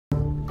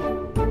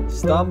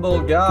Stumble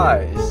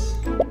guys.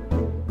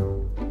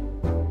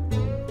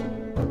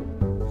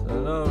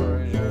 No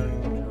region.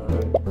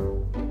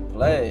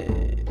 Play.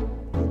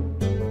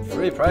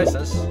 Free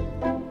prices.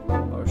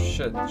 Oh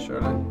shit,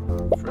 surely.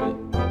 Free.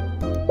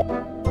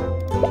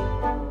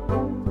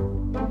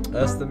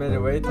 Estimated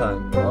wait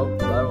time. Oh,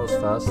 that was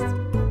fast.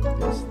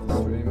 Yes,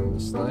 the stream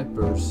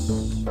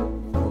snipers.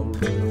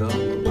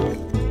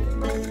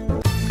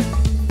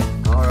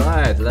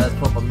 Alright, let's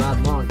pop a Mad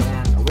Monk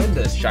and win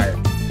this shire.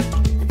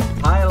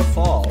 Tile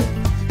fall.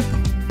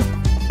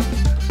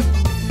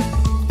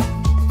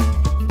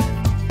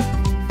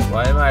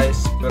 Why am I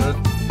Spirit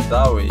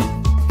Dowie?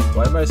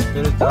 Why am I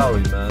Spirit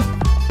Dowie, man?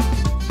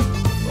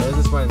 Why is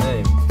this my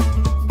name?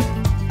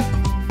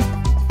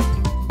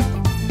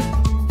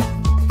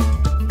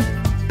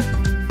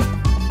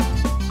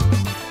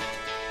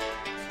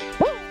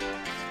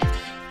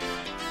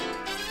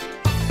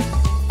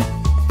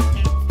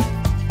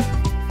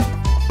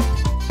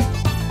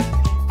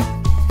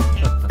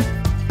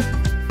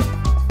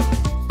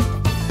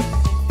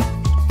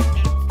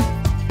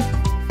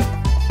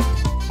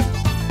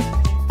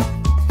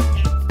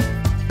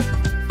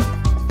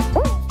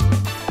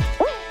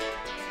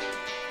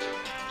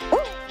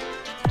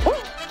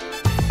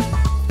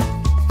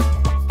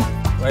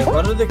 Wait,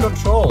 what are the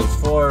controls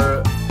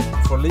for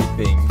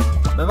leaping?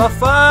 Men vad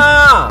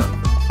fan!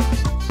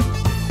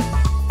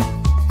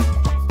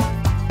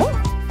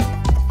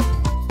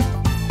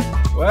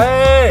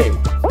 Wait!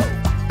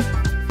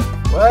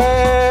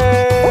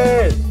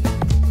 Wait!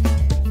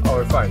 Oh,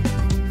 we're fine.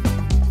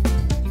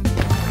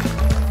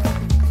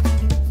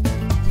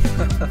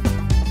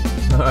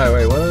 Alright,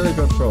 wait, what are the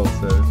controls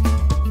there?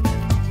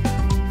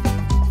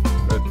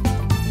 Good.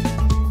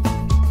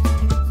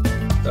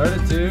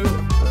 32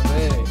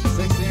 remaining.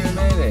 16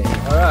 remaining.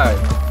 Alright.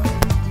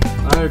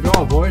 There you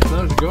go, boys.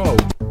 Let's go.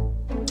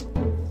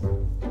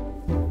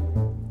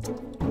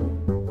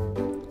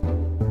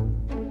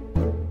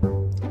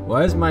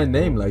 Why is my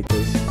name like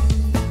this?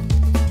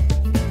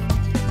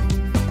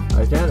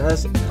 I can't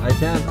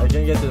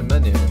get to the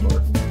menu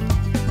anymore.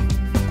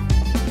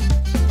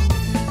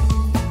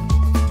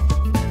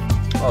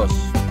 Oh.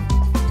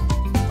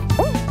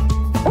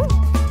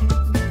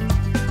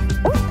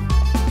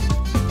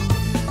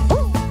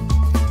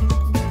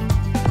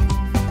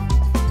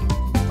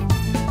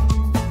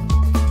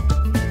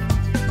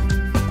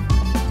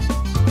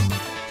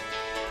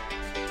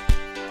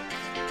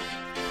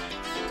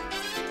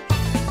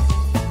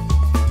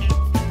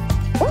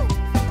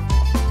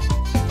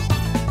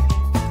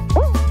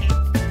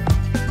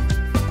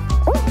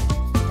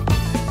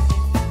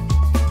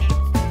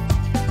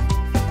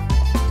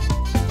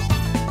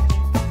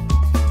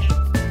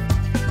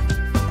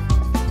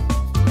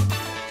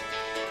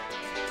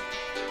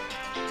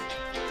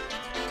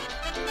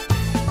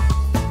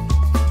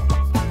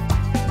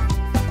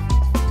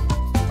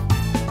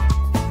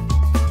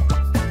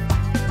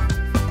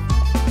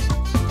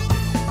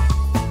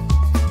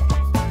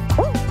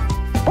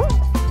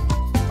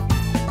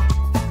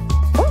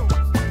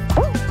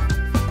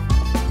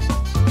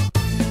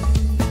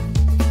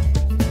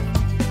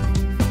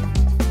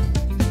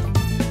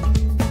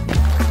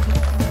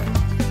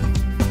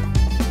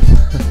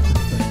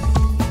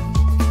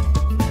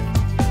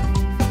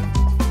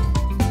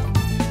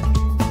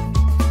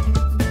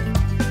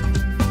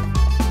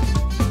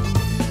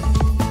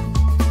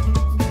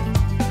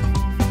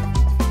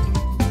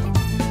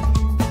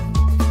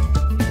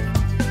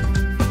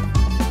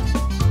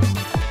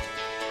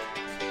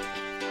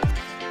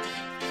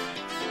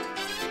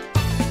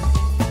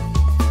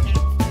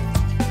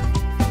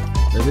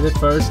 Maybe the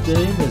first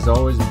game is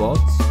always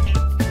bots.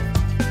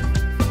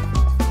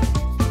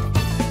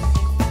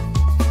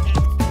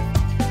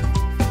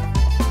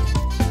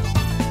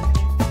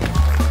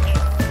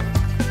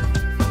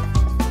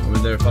 I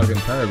mean, they're fucking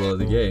terrible at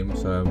the game,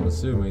 so I'm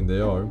assuming they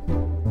are.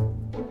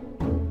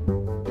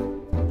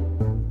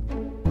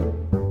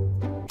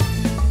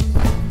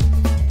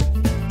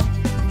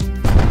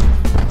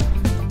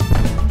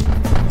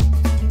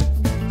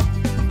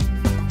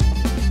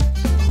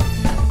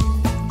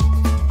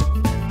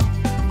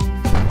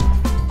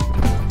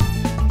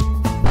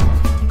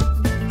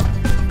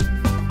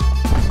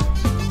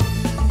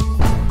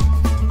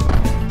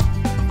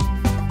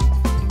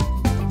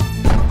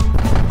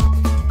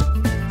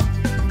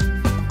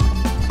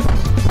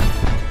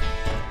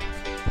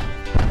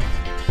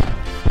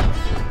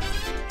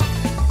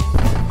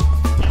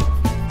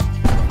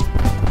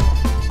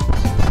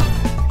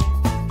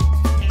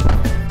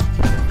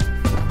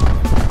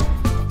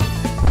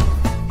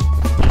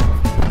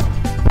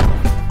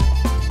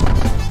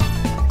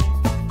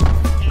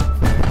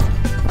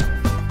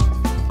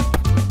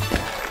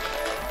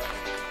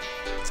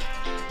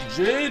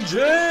 GG!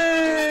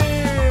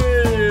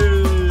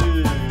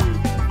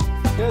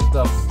 Get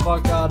the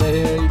fuck out of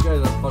here, you guys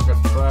are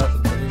fucking trash at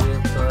video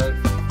games, alright?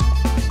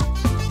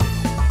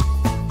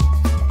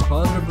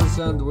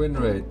 100% win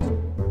rate.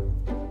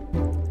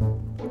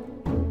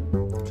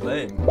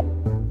 Claim.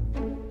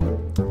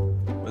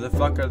 Where the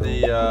fuck are the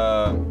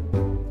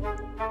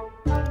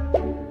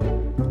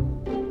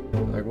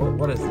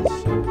is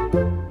this shit?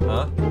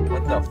 Huh?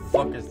 What the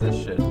fuck is this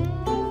shit?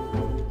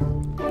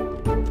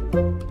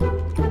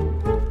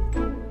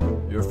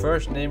 Your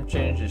first name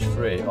change is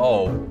free.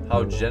 Oh,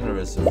 how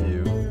generous of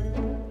you.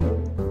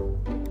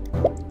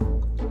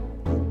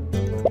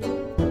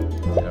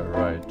 Yeah,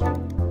 right.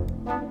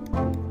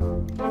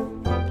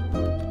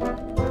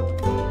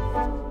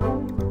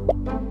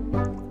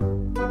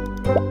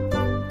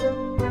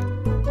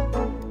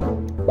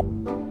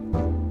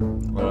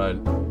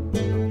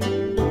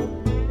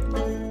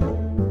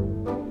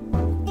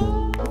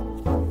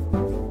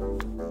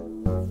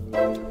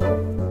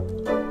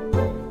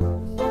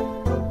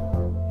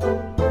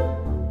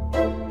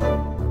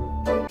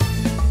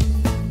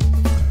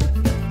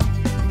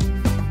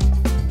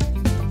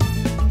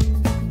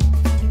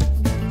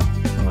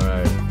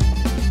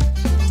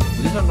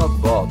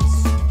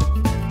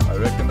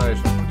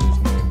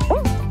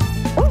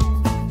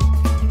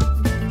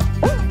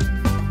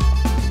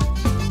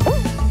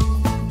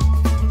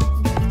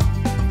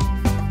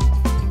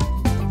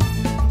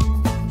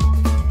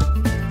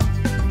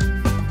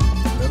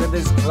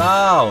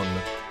 Clown!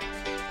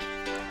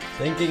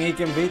 Thinking he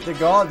can beat the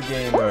God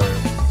Gamer.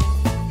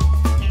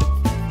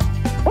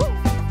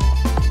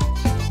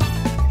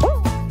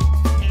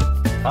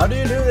 How do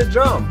you do the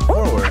jump?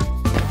 Forward.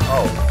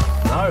 Oh,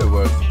 now it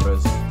works,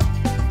 Chris.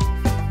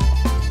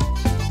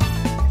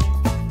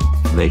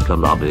 Make a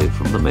lobby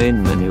from the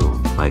main menu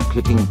by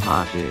clicking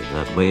party.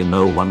 That way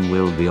no one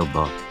will be a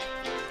bot.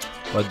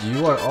 But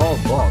you are all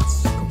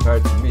bots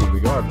compared to me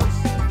regardless.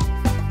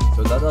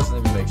 So that doesn't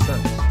even make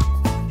sense.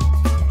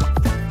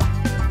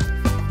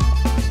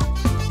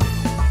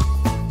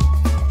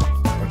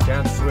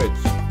 Can't switch.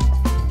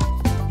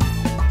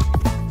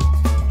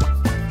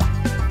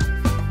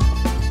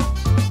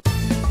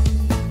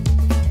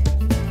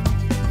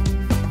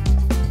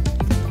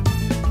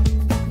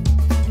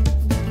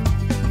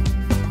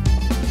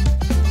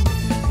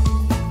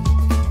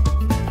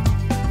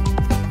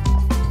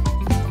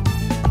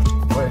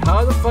 Wait,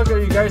 how the fuck are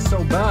you guys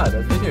so bad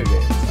at video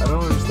games? I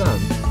don't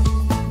understand.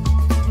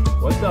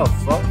 What the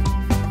fuck?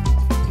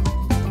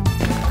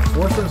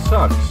 Forsen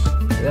sucks.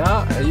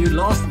 Yeah, and you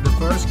lost in the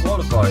first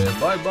qualifier.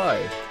 Bye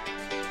bye.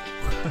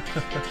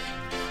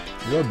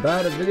 You're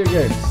bad at video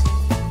games.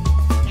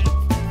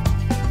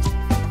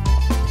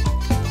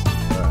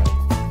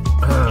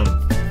 Alright.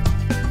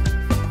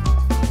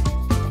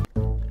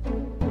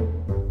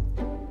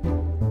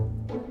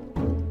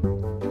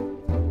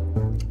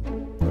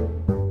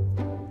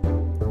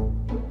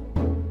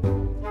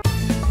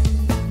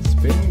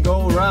 Spin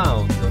go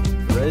round.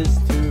 Race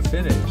to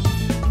finish.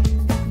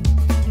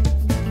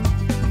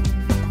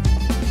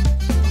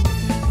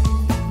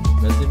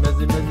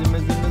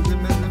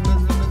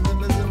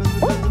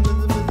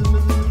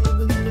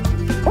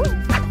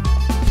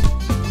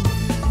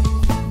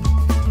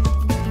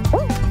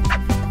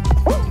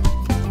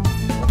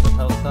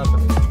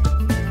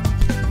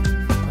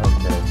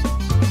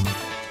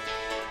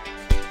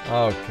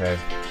 Okay.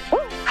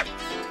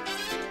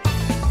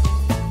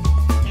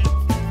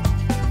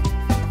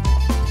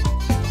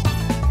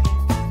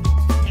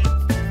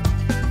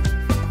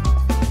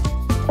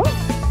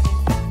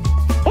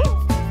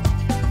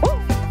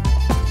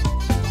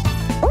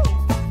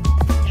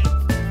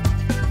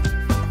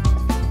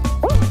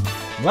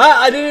 What?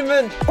 I didn't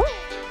even...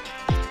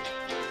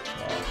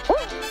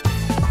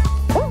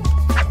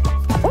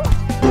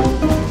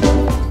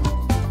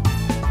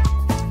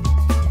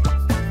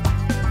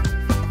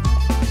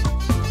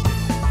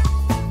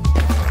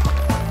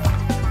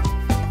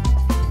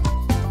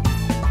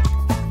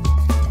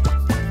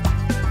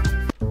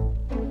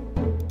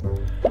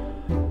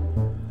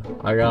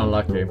 I got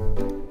unlucky.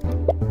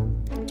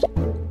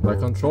 My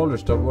controller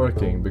stopped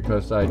working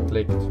because I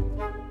clicked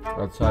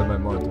outside my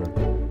monitor.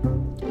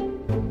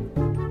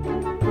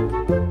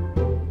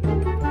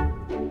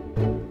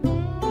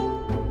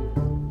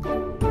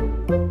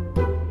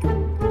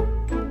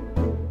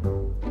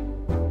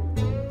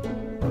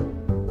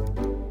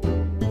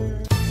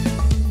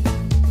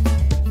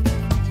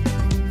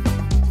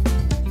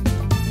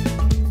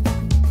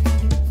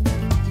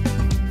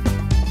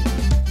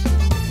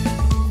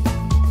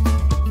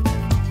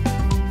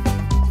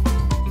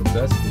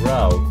 Best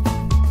route.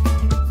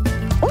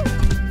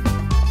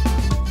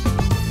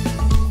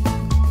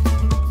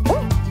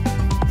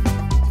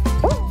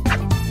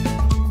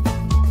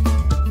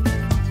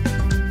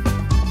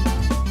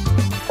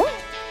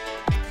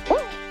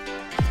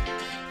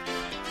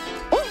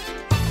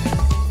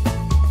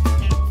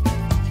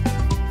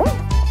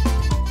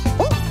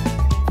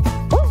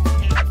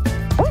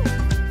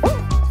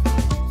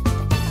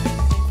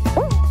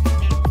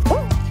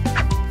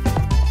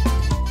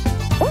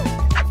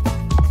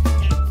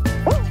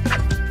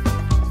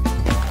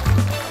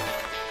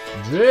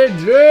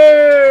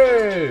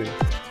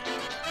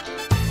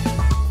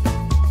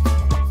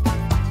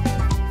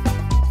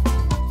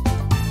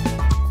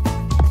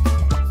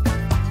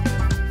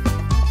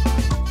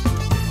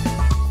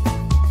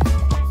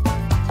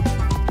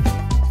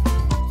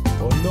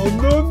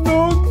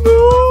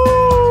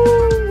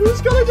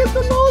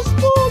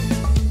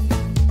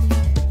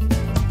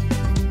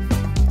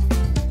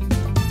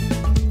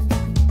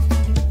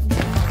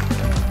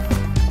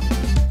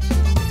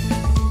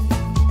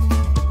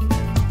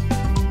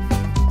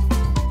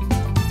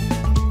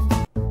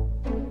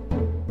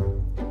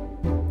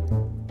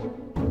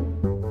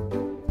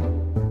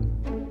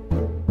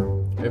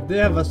 If they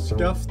have a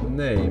scuffed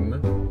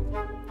name,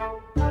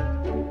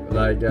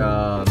 like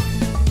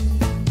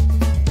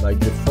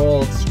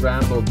default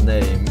scrambled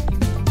name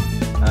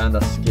and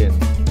a skin,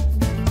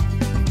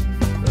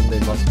 then they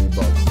must be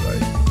bots,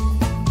 right?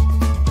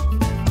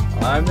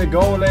 I'm the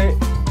goalie.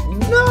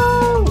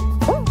 No!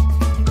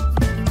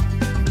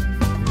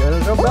 You guys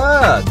are so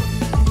bad.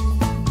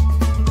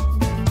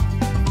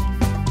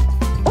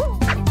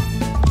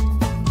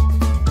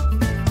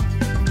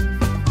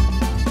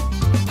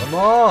 Come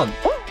on!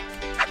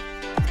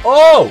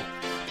 Oh!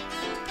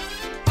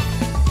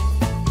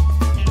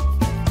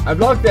 I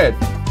blocked it!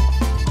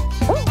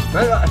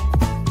 Man, I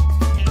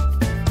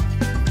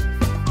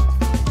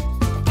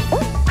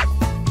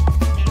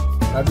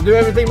have to do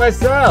everything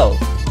myself!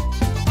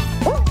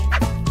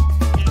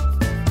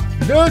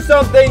 Do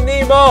something,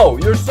 Nemo!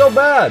 You're so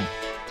bad!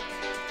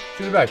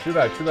 Shoot it back, shoot it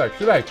back, shoot it back,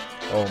 shoot it back!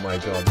 Oh my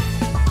god.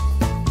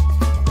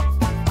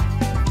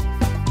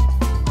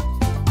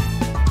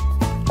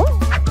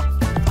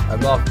 I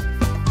blocked.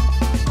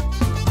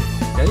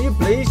 Can you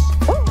please?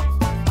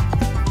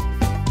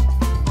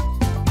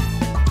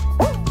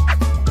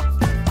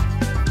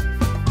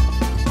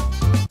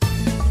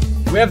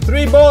 We have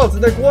 3 balls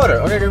in the quarter.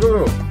 Okay, go,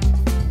 go, go.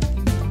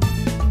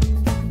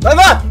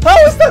 Mama! How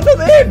is that not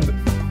in?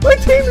 My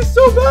team is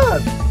so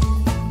bad.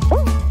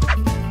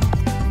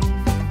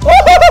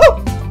 Oh!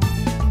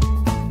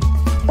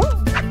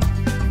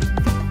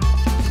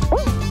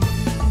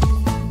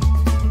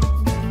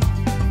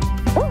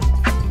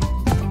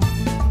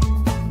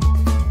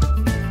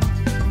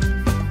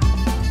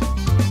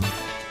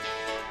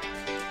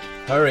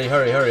 Hurry,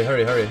 hurry, hurry,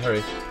 hurry, hurry,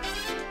 hurry.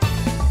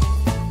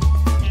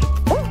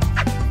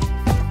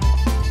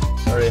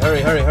 Hurry,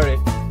 hurry, hurry, hurry.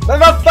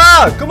 Never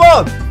foul! Come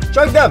on!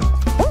 Chug them!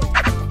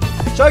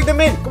 Chug them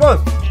in! Come on!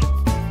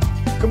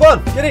 Come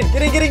on! Get in!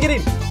 Get in! Get in! Get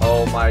in!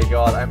 Oh my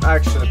god, I'm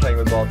actually playing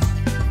with bots.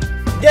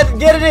 Get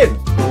it in!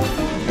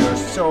 You're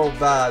so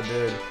bad,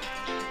 dude.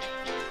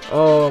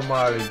 Oh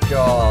my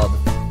god.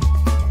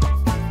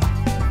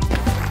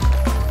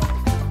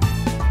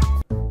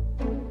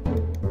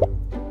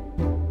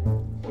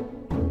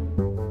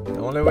 The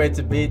only way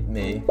to beat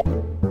me,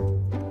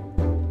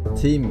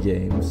 team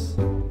games,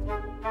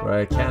 where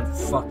I can't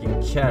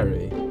fucking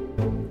carry.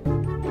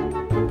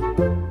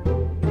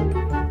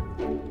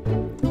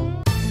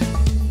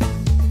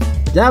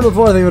 Gamble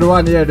 4, thank you for the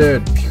 1 year,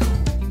 dude.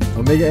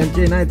 Omega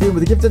MK19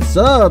 with a gifted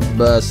sub.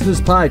 Snooze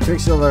Pie,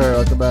 Quicksilver,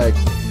 welcome back.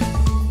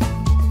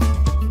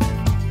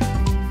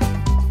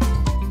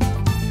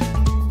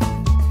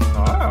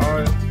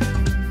 Alright.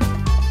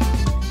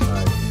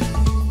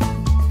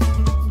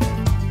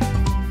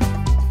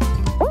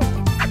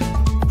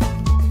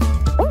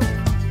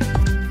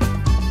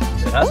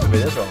 It has to be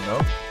this one, no?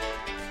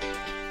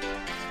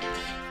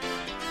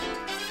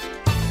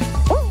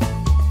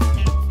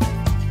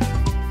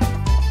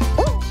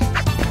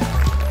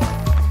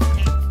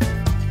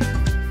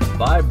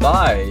 Bye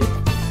bye.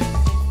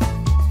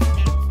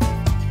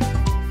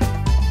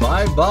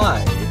 Bye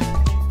bye.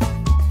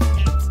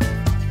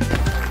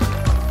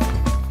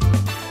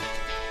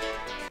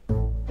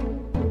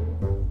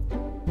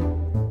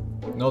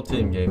 No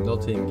team game, no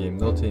team game,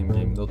 no team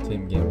game, no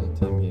team game, no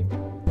team game.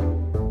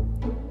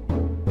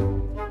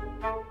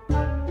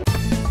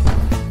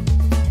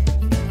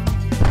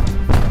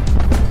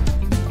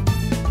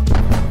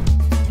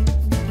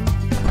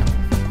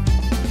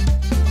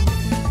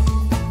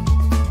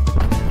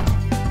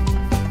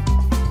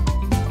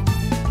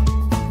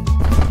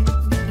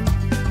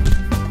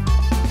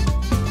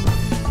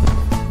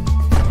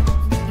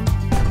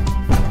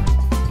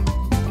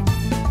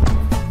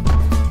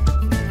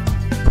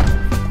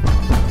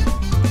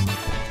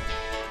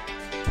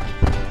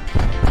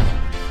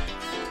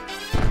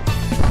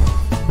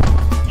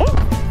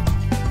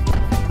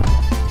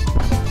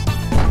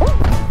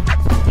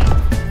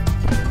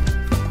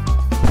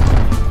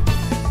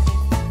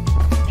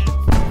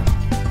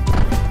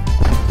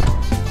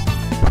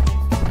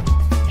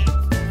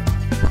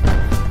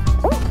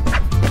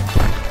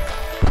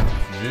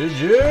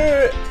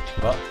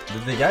 Well,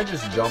 did the guy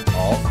just jump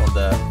off of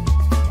the...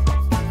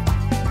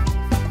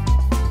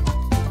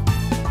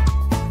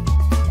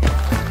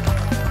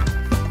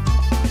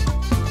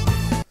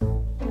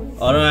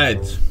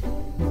 Alright.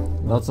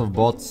 Lots of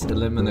bots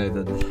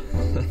eliminated.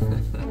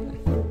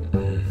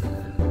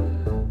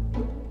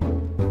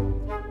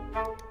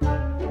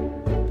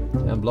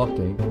 I'm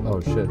blocking.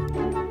 Oh shit.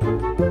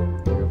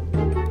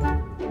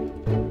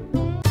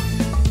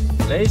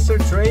 Laser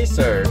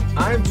Tracer.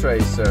 I'm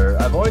Tracer.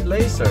 Avoid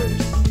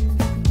lasers.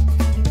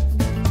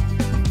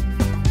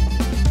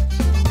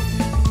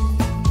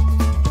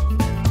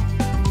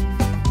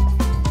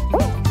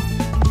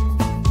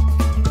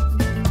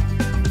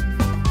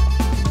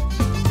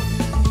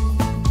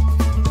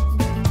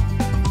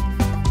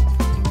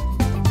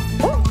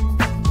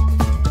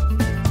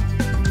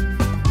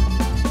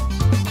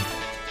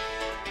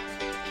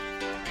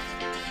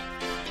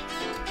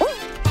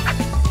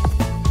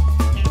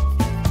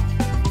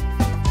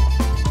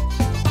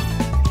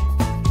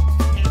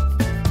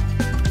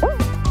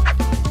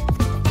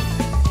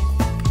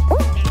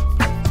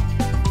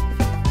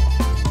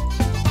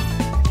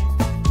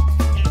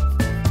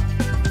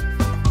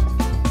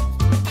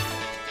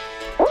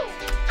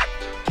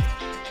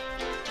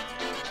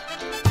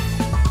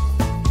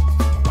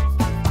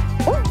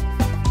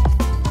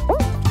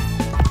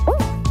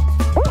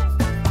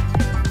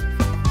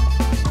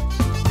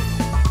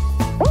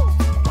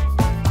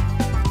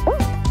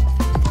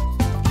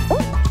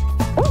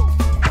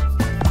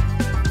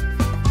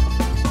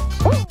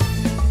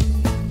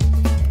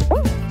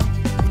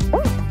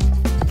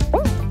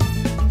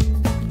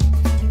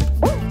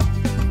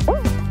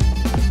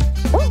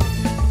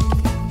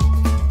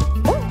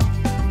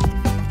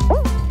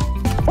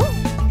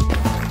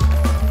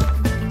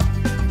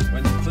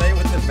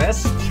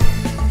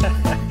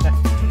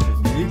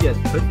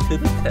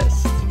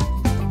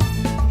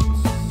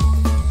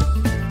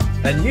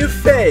 And you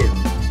fail.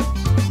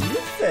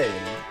 You fail.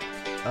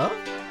 Huh?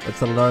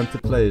 It's a learn to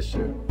play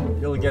issue.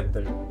 You'll get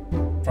there.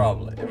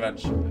 Probably,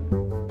 eventually.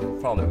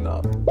 Probably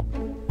not.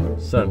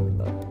 Certainly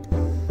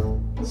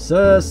not.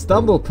 So,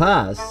 stumble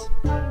pass.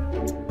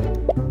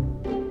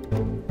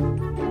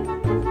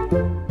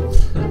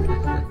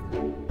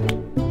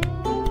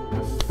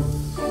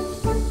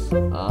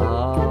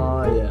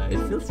 Yeah, it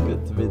feels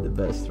good to be the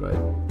best, right?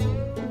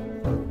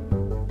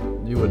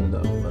 You wouldn't know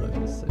what I'm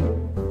gonna say.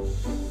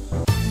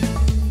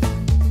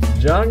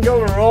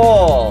 Jungle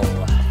roll.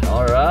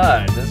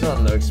 Alright, this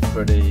one looks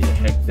pretty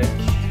hectic.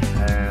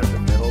 And the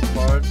middle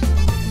part.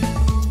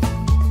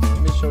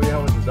 Let me show you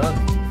how it's done.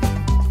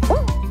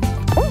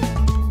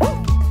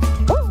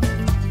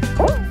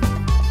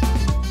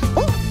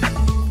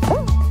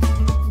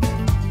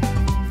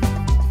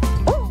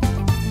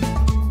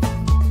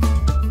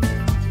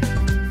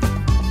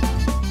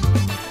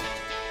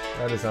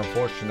 That is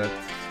unfortunate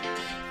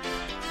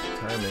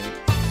timing.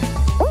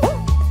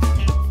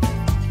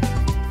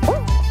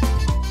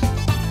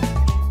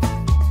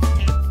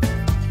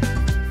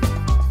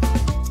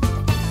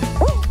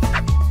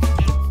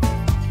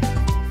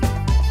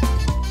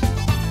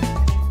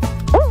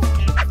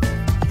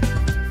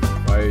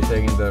 Why are you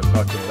taking the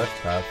fucking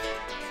left path?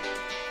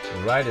 The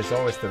right is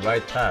always the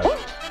right path.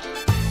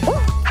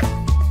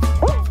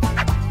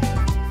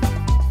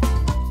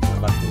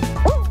 Unlucky.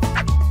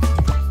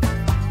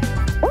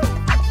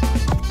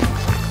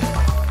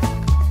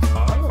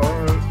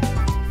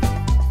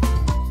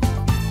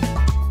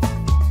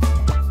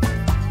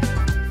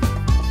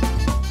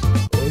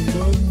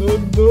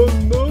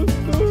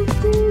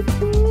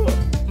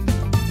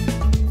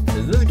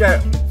 Is this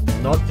guy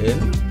not in?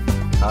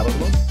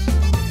 Carlos?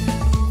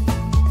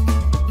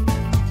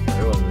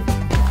 Where was it?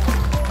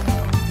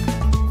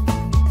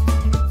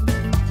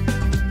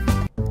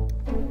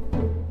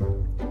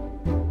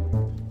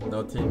 No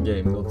team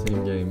game, no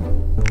team game.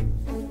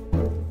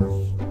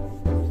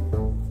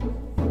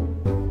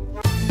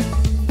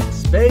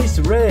 Space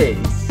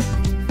race!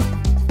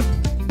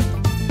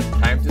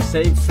 Time to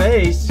save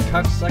face,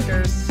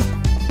 cocksuckers!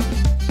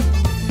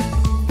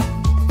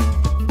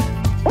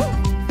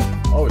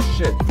 Oh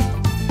shit.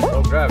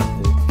 No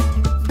gravity.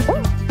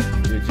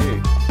 GG.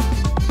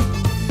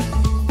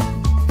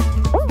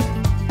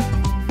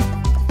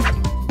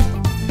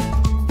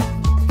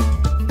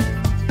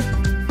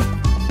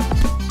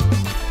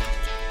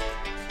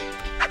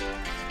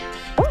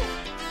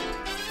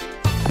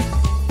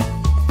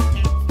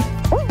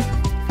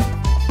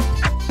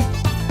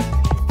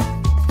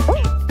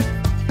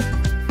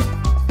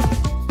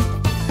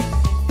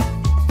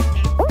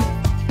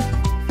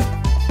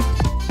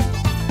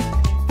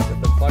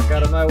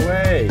 Out of my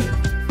way!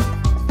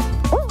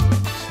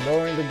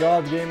 Slowing the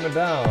god gamer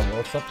down.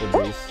 What's up with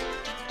these?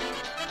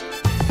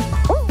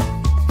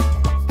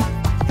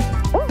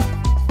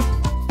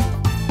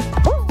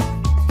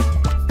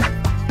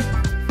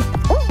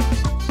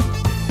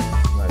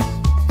 Nice.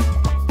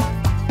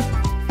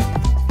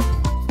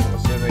 I'm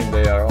assuming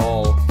they are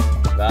all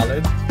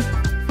valid.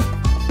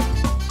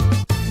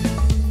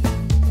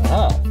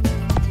 Aha!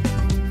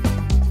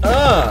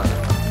 Ah!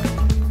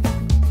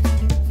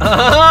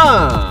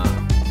 Aha!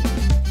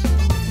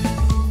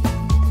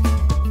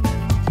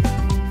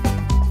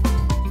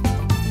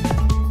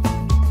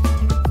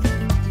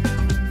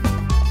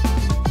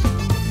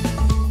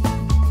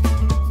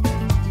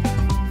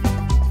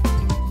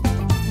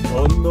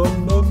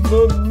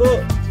 No.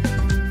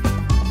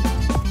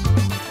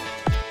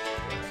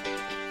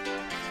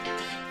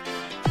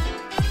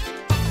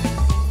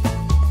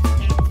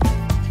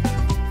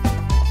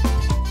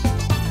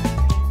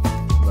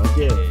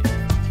 Okay.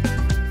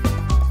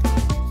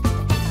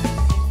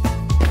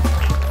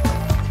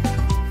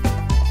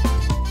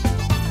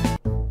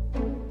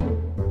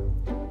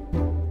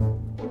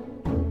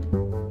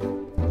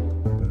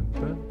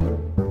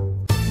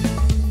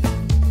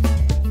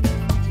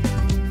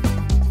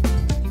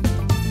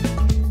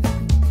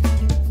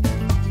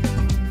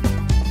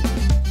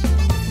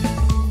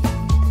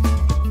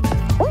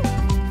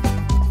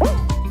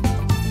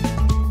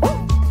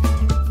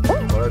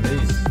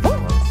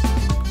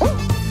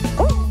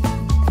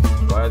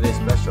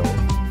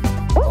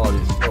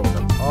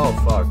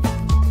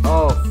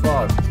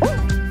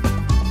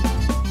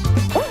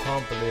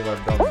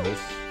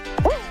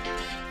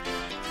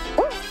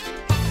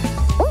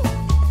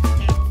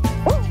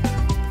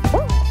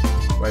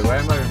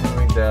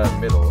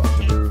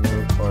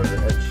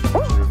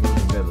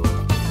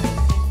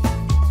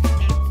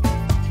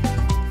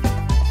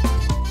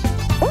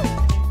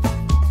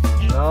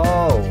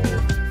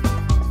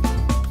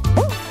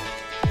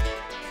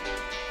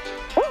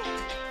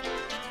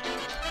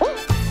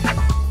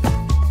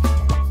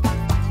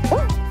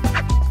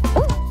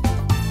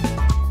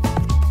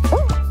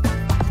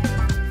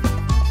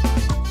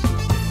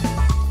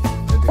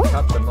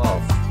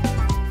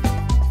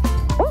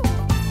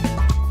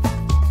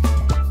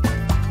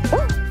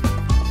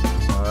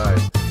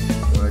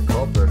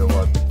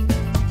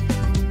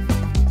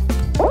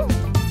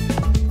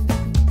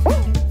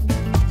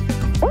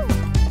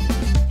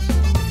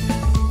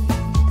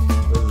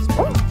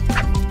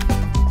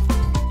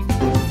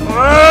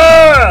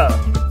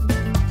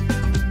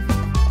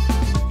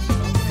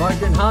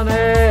 Fucking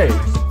honey!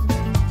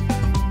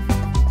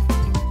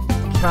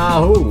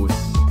 Cahoos!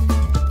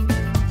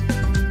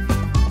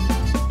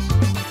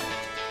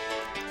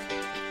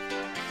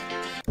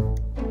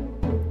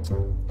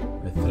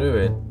 I threw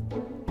it.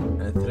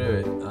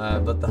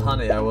 But the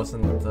honey, I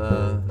wasn't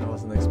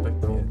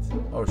expecting it.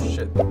 Oh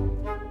shit!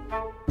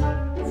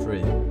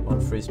 Free,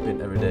 1 free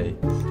spin every day.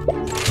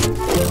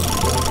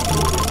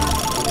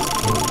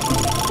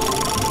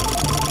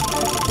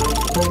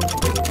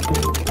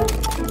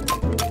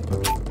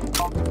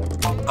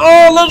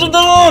 Oh,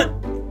 legendary!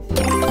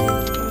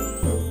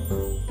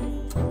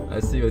 I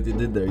see what you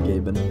did there,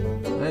 Gaben.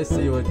 I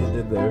see what you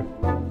did there.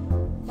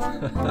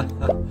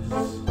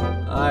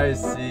 I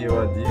see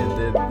what you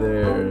did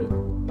there.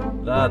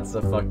 That's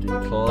a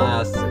fucking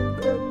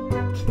classic,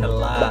 dude.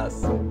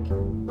 Classic.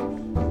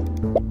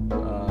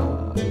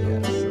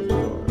 Yes, of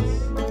course.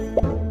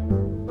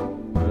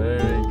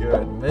 Very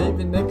good.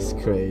 Maybe next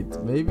crate.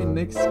 Maybe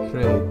next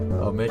crate.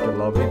 I'll make a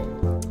lobby.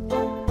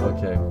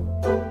 Okay.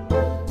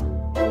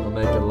 I'll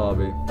make a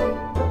lobby.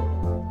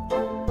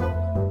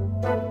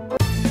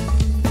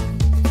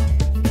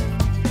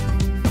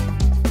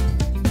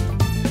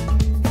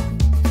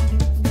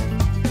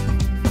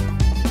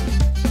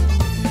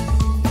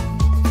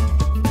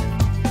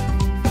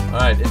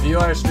 Alright, if you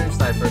are a stream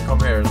sniper, come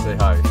here and say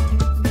hi.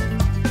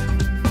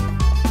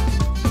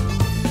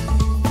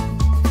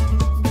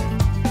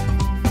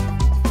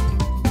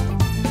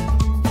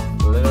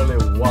 Literally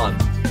one.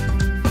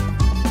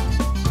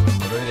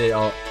 Really,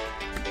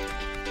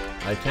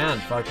 I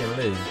can't fucking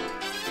leave.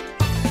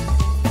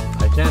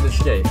 I can't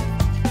escape.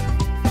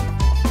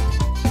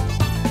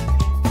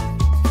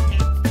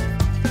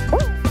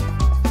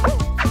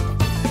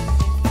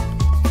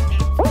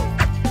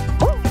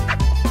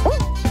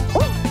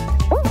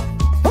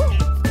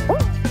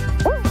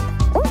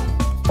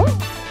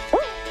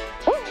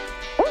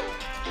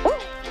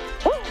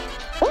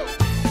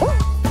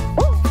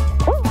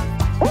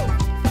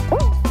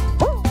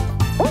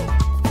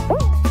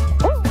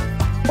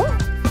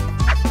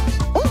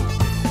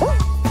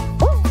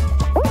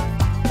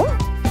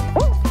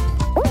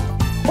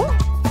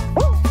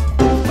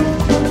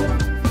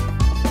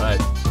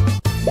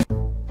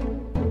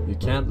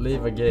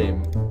 Leave a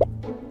game.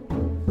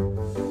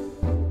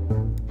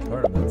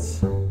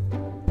 Tournaments.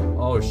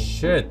 Oh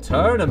shit,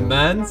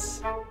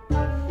 tournaments!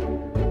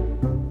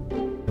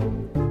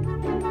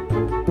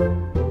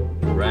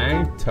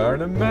 Ranked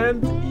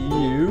tournament?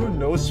 EU,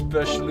 no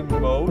special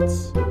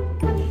emotes.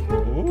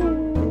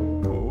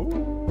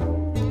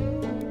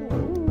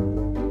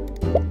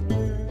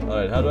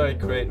 Alright, how do I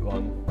create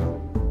one?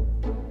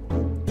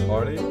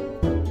 Party?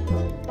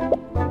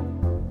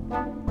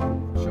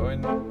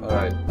 Join?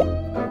 Alright.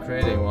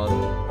 Creating one.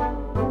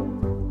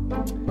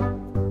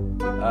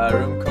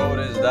 Room code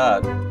is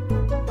that.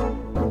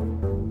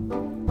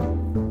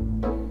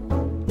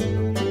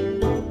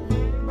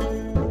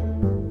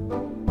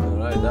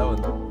 Alright, that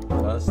one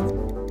passed.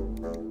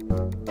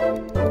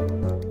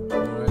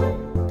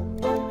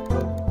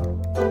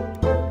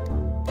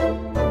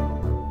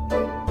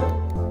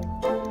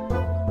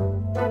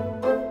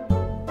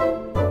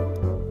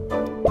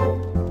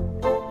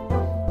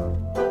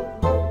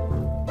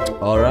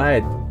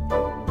 Alright.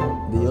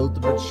 The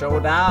ultimate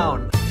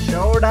showdown!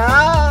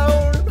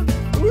 Showdown!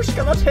 Who's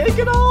gonna take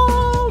it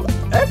all?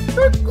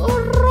 Epic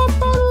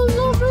battles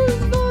of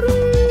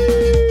history!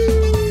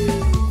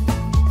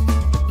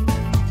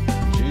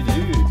 GG.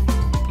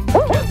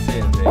 Can't see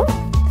anything.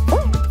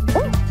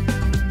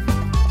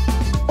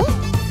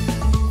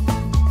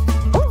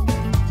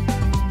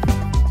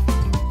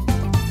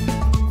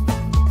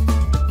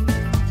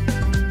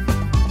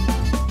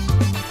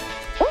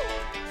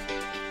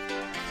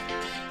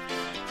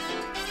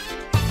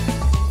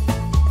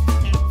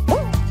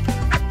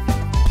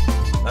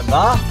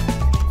 Va?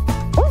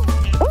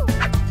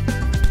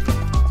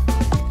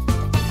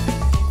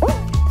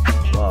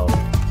 Wow.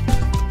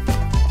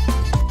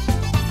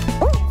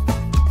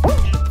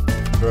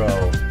 Bro.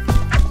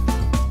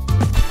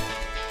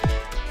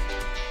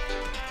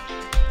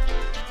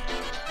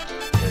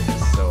 This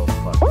is so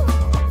fucking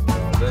annoying,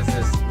 bro. This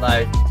is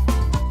like...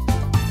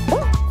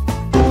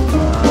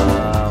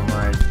 Oh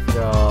my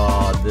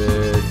god,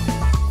 dude.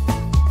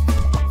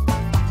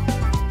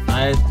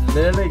 I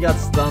literally got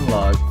stun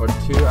locked for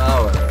 2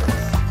 hours.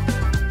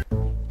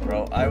 Bro,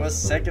 I was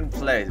second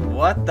place.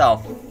 What the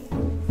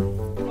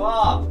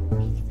fuck?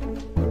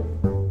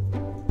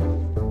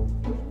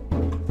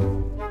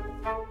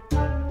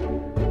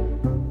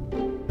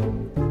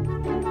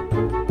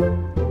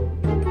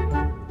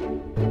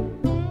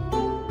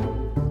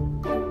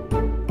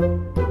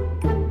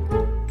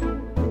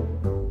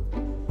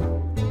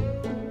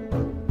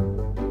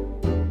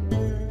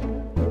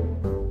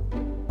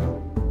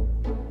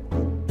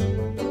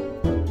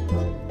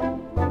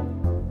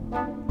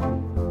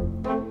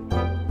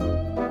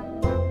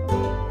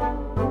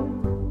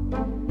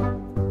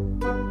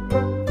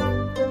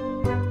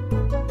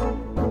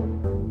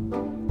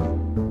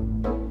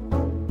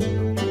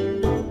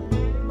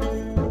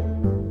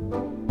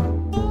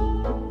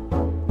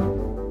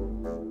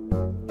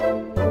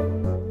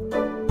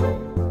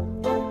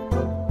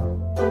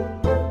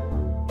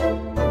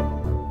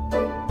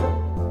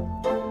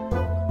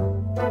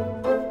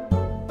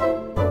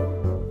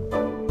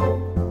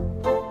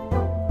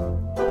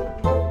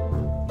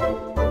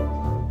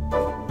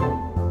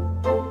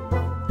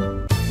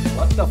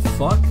 the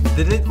fuck?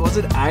 Was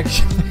it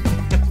actually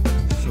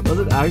was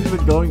it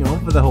actually going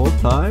on for the whole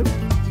time?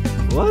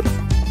 What?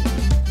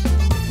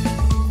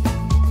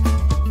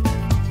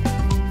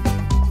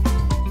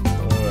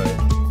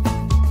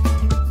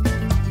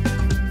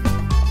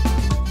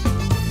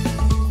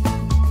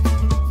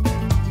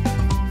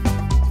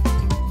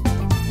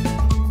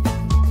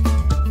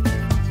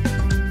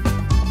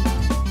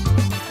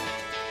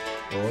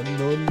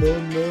 No.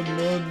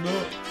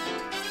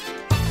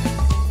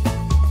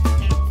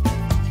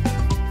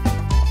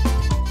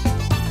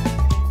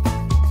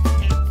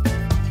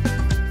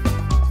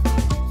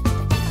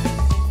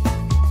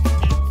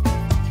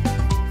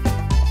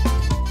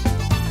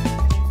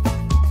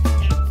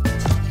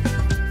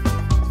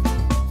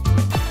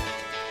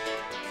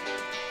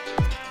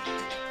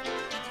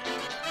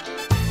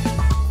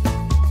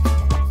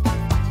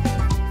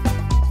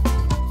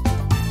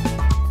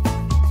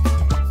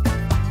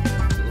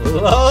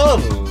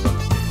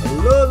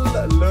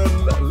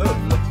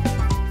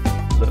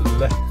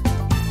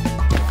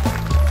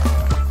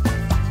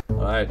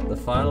 Alright, the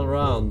final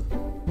round.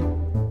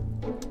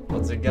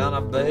 What's it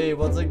gonna be?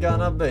 What's it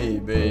gonna be,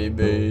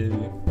 baby?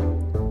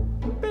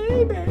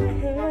 Baby.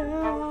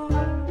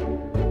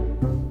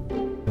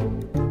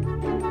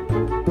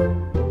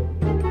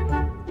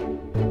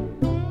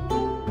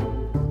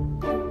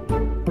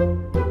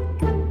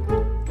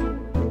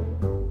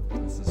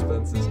 The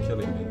suspense is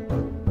killing me.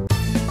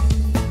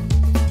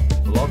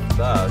 Block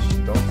dash,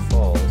 don't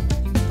fall.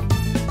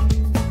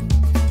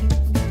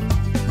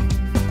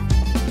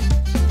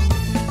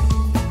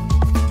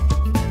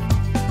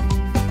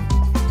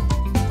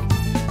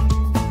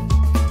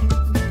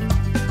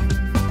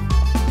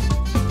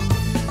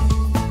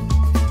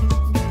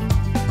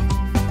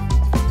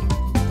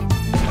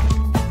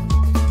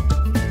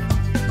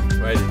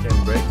 Wait, you can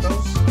break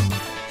those?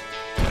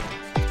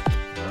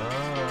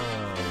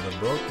 Ah, the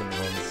broken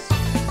ones.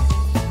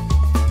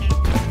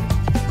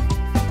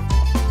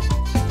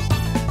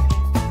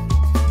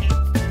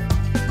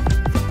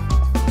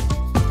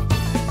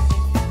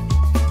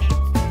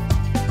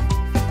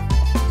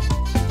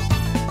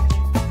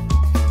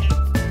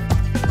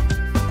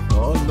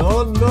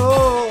 No!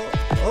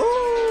 Oh!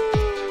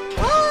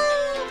 Ah!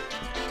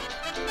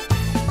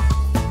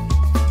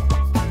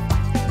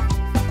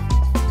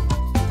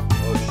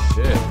 Oh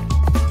shit.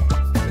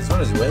 This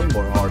one is way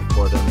more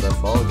hardcore than the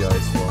Fall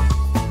Guys one,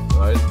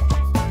 right?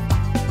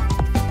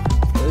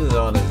 This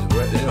one is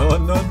way... No!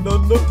 No!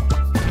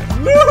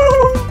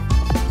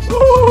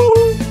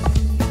 Oh!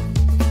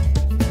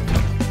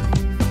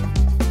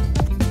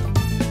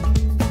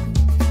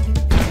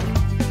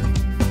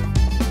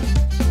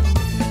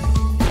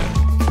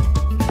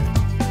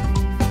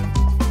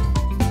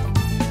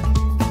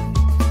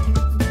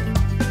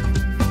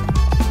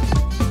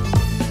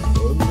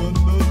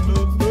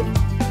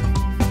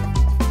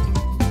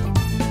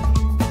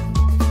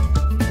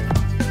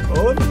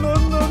 Oh no.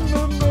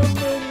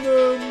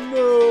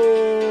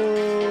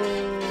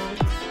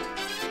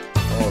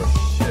 Oh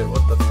shit,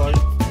 what the fuck?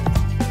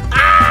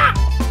 Ah!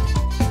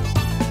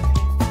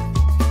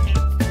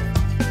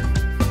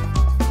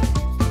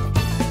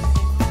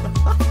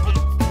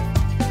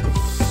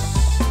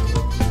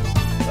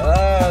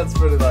 That's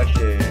pretty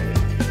lucky.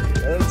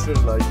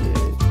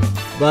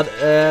 But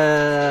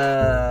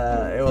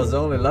it was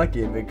only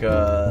lucky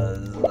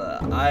because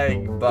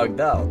I bugged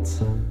out.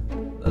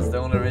 That's the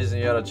only reason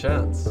you had a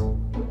chance.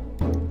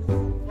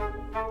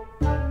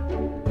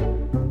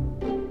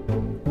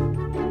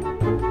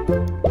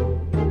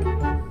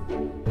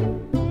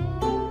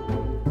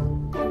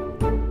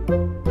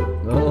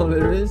 The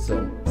only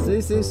reason.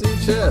 CCC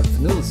Chef,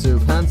 Noodle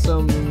Soup,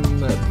 Handsome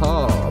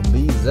Pa,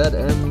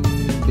 BZM,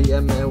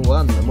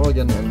 BM1,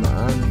 Morgan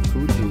and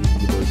Fuji,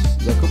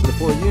 Jacob for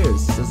 4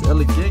 years, says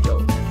Ellie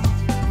Giggle.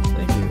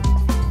 Thank you.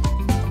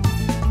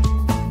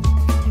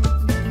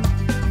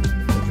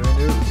 Enjoy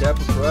new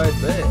Capra Pride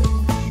Bed.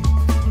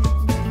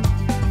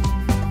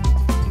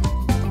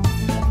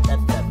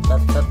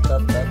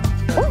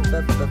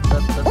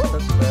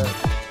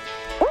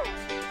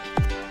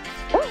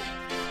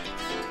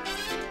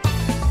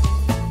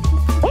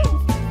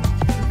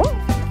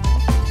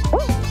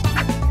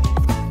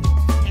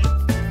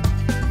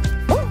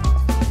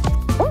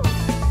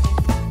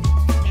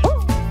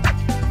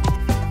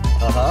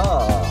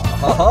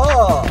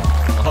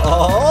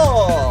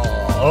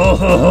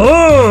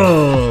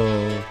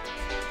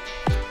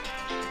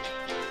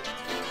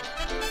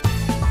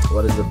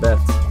 What is the bet?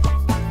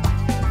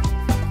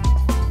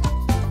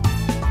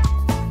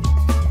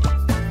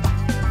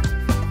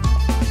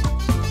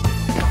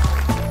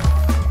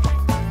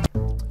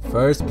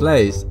 First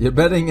place? You're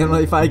betting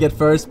if I get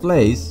first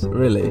place?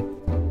 Really?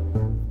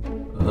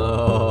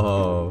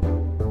 Oh.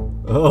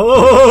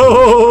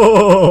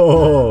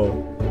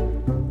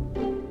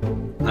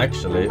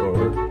 Actually,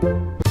 or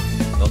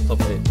not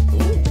top 8.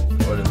 Ooh,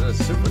 what is this?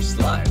 Super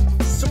slide.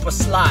 Super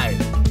slide.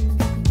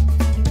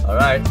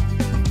 Alright.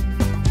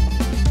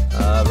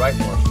 Right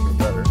one should be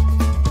better.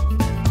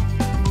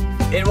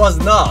 It was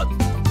not.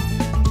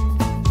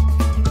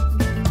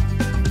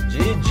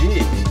 GG.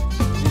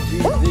 GG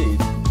indeed.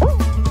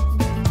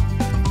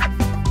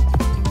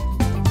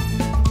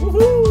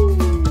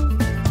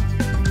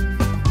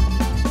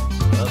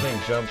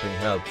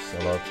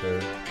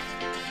 water.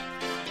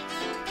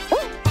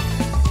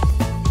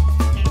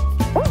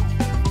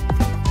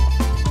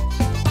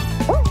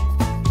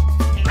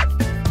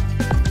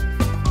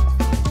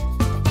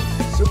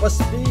 Super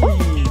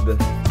speed!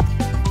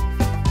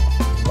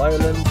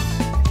 Violence.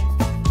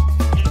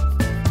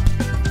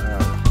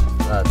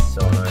 That's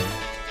so annoying.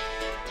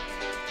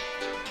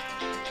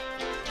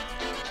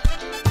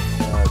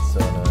 That's so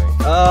annoying.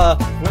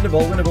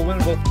 Winnable, winnable,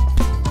 winnable.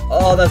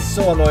 Oh, that's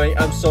so annoying.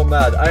 I'm so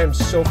mad. I am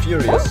so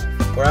furious.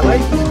 Where am I?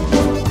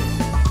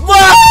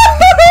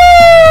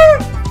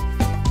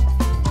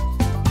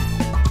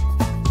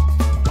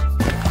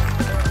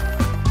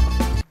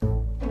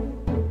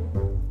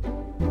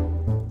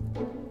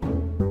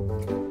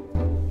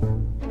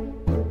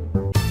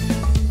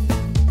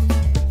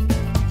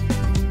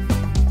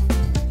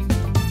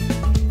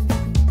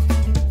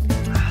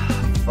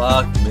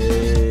 Fuck me.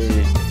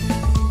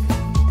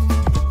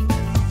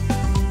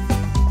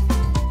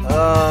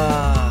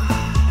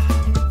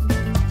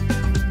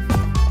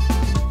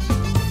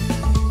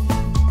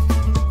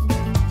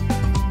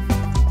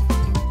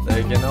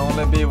 There can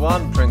only be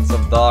one Prince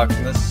of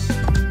Darkness.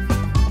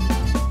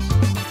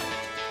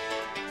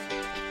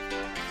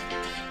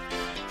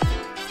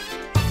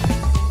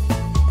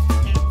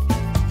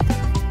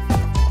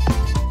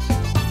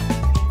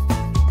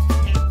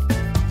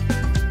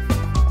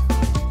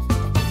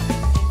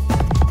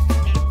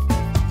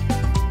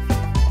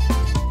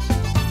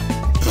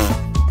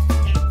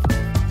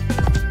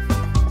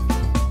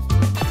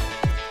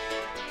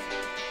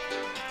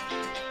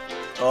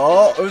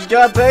 Oh, who's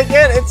gonna take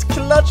it? It's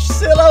Clutch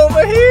still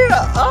over here!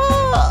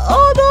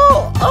 Oh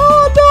no!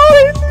 Oh no!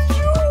 It's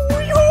you!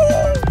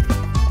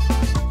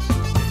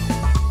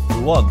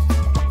 Who won?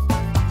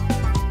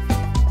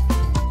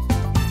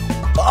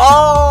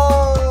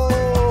 Oh!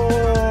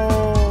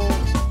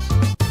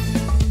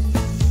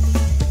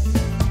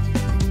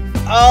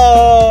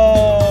 Oh!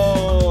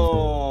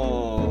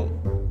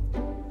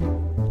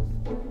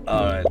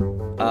 Alright.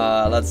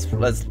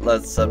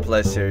 Let's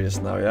play serious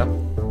now, yeah?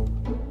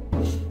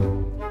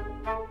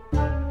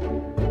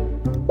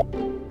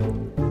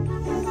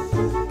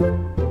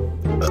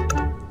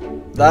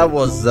 That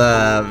was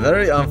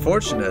very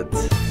unfortunate.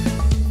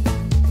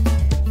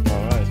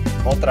 Alright.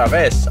 Otra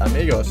vez,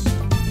 amigos.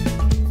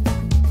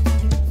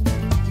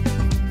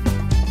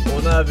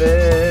 Una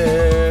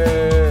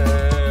vez.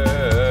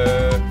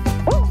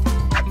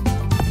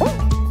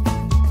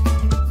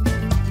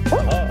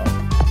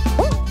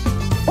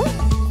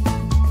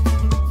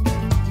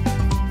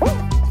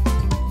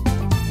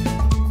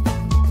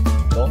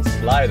 Don't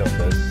slide on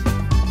this.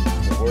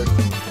 It's the worst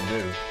thing you can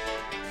do.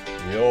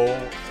 Yo.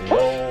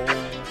 No.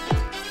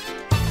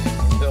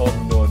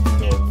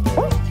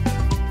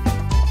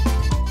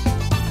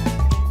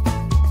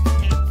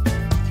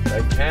 I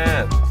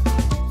can't.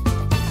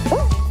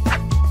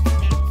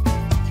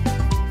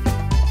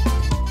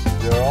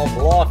 You're all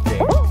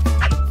blocking.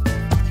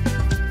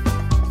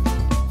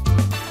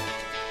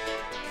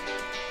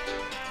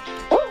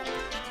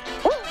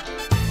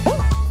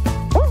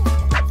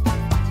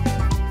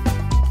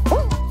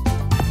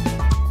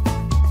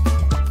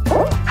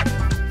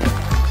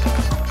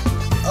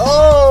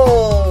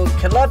 Oh,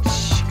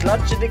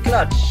 clutchity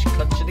clutch.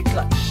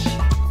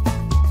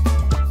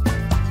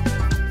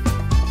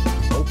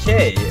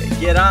 Okay,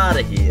 get out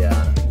of here.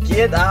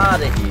 Get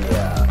out of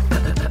here.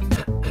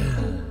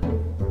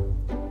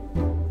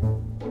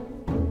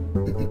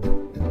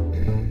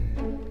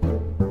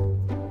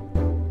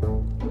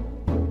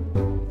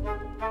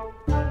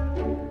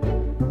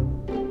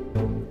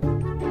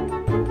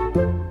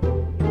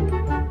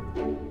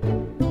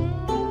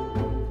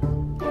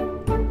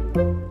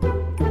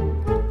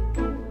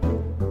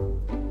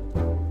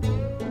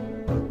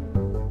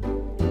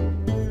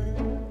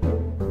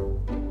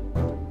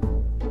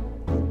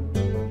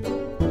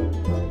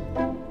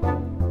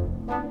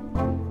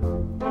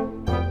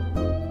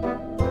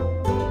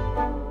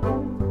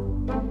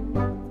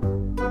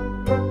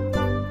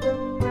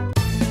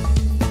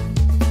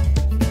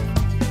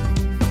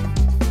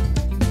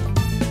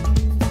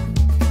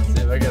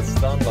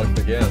 Unlocked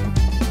again.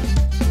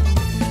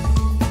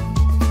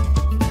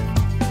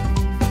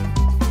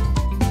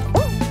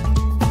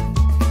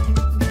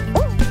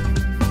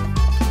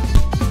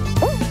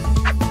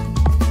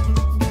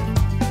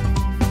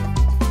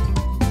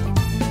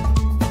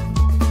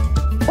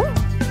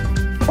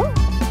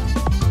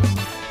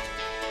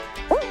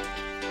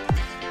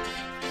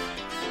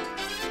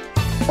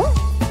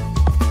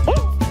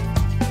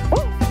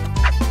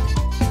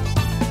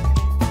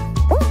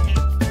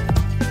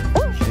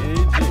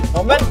 GG.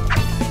 Moment.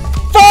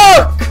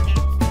 Fuck!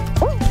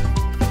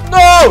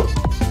 No!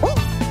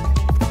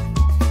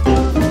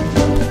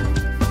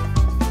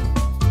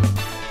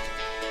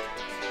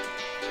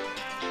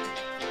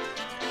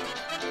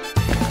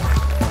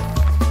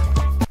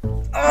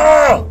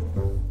 Oh!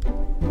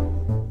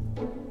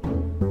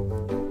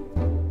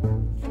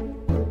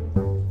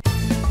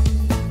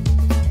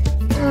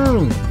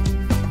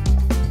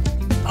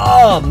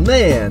 Oh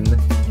man,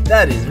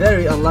 that is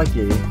very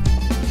unlucky.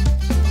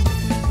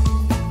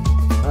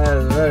 That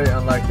is very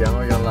unlucky, I'm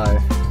not gonna lie.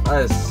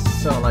 That is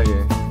so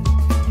unlucky.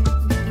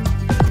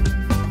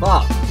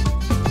 Fuck!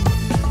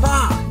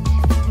 Fuck!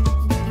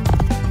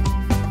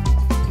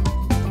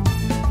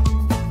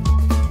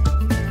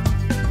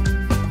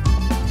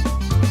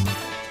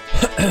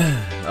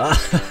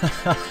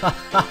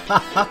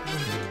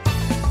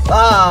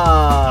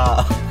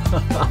 Ah!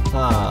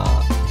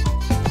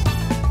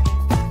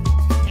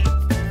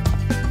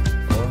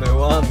 Only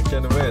one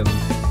can win.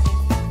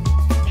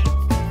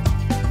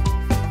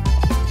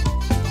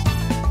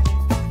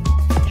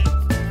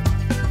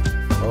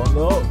 Oh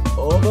no!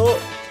 Oh no!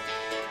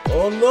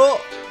 Oh no!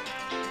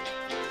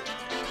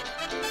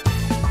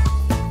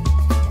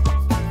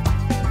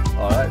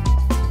 Alright.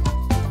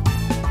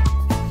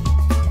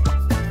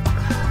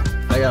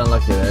 I got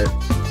unlucky there.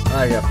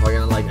 I got fucking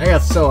unlucky. I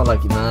got so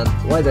unlucky, man.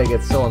 Why did I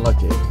get so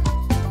unlucky?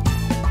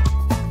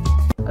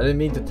 I didn't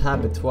mean to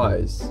tap it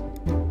twice.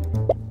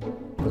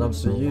 But I'm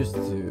so used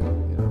to,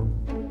 you know.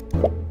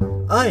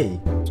 Aye!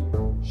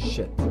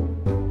 Shit.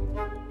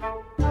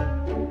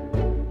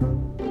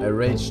 I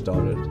rage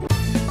started.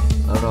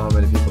 I don't know how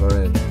many people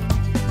are in.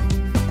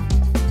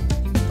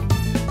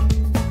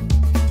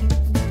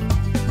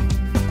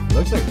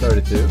 Looks like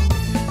 32.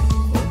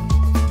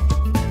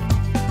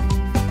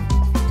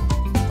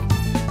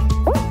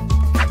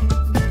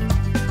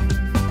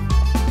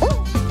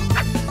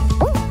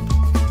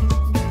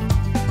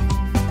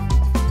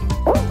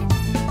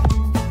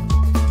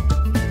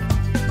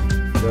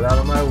 Get out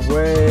of my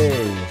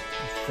way, you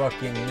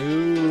fucking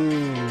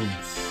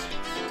noobs.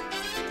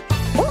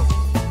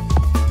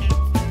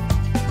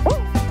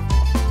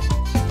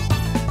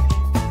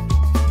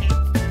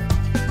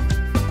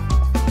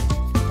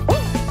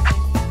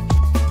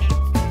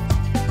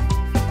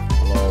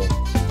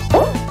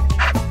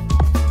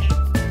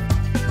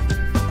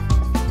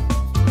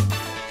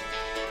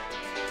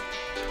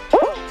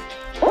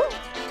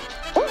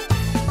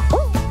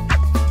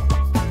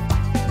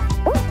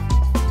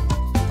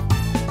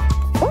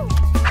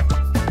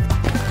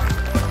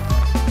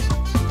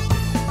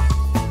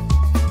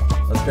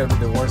 That's gonna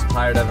be the worst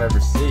pirate I've ever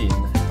seen.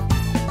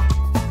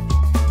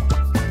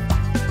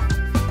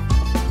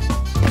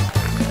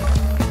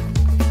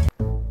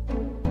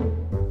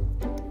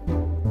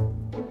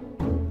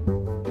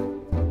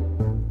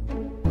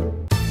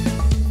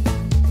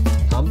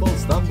 Humble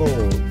stumble.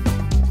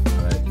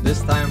 Alright,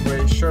 this time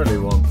we surely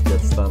won't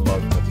get stun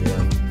locked at the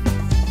end.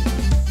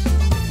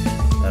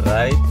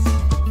 Right?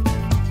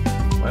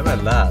 Why am I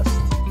last?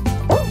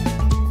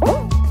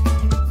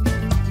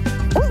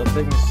 Stop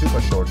taking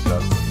super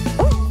shortcuts.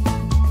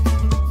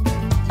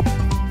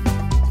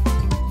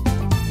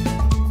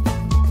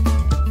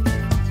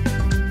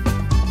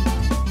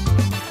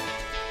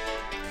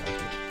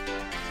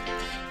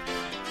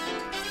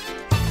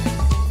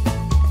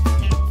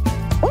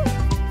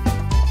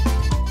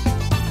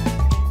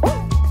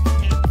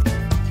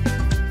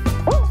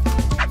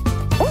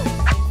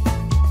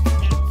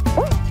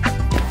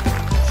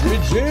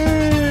 GG!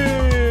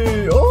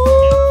 Oh!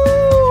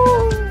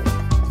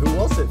 Who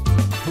was it?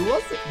 Who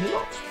was it? He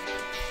lost.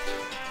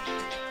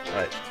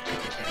 Alright.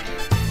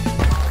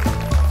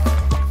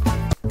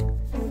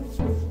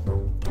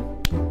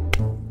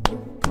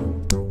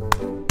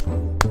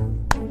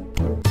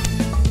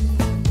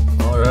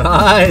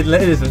 Alright,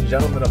 ladies and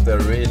gentlemen of the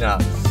arena.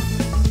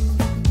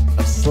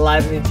 I'm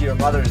sliding into your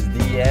mother's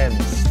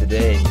DMs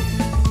today.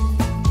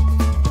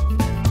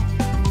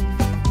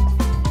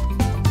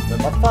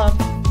 Remember fun?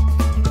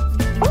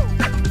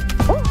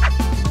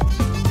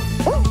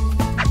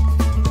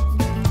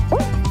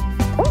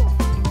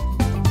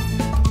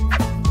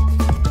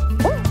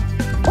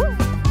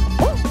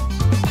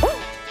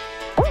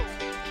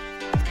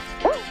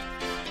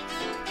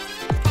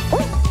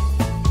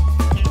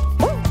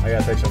 I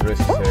gotta take some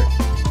risks here.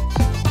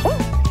 I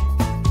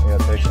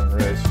gotta take some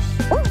risks.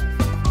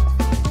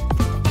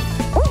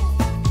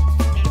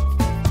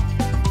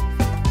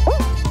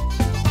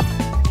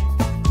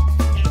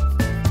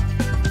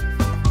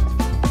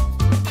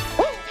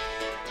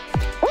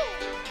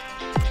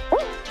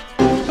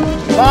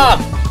 Fuck!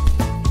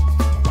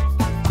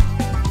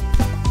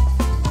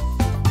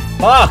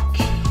 Fuck!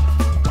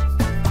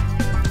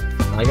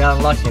 I got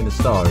unlucky in the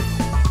start.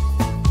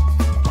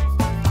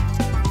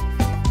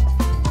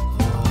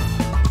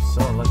 So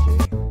unlucky.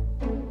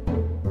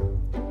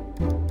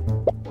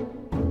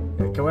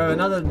 Can we have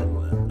another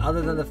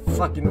other than the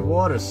fucking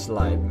water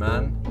slide,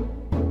 man?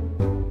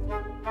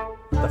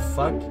 What the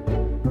fuck?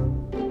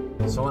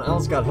 Someone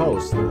else got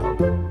host now.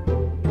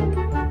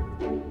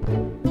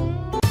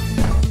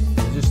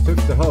 You just took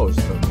the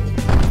host from me.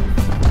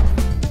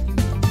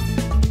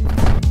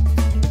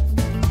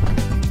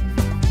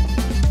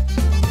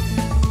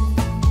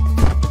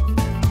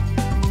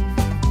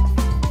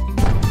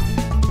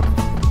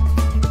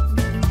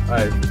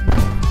 Alright.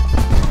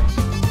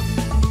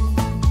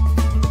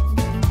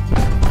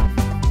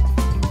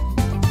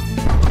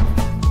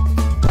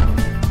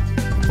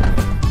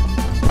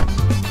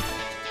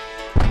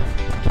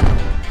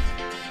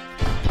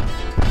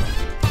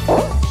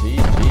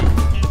 GG.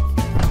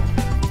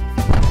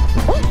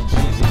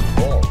 GG.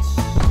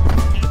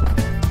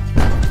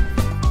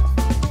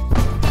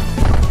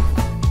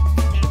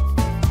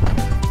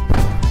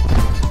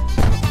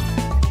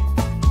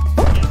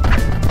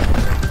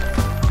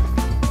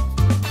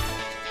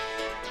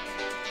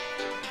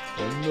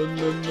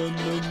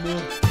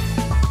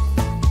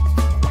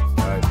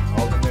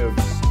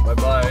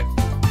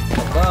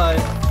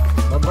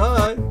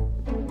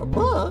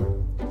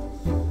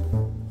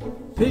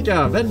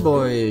 Pika,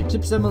 Venboy,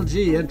 Kips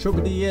MLG,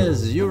 Entropy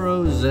DS,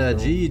 Euros,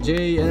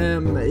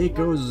 GJM,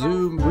 Echo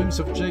Zoom, Wings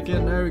of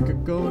Chicken, Eric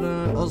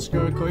Gona,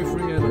 Oscar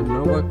Koifri, and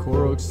Noah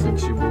Korox.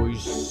 Thanks you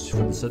boys for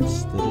the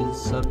subs. That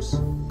is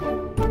subs.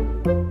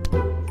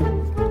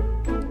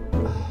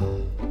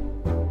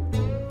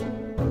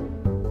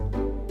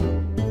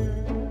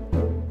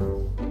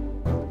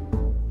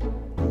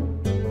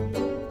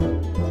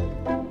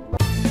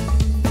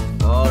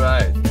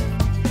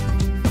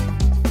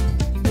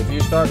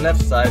 Start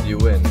left side, you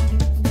win.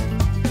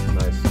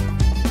 Nice.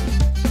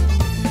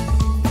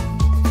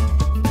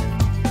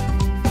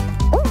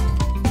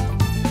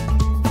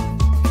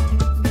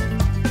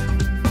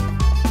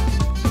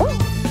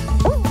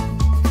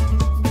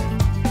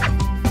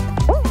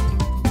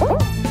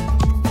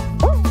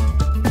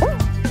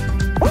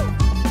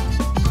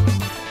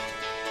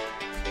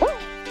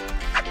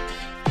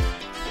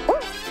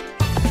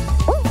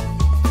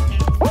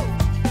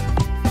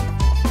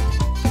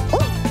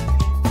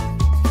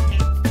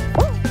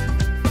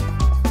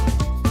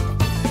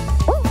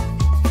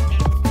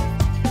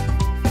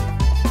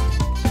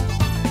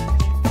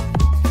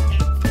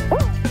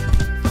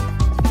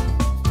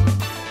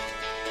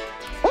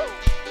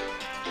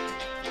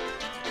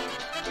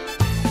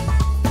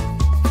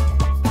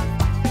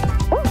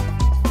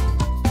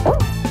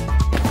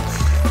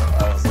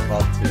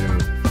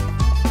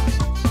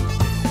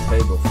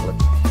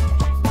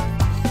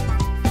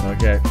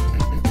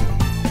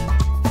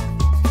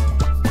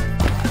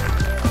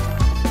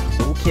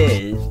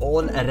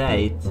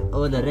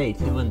 Alright,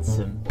 who wants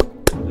some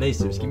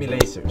lasers? Give me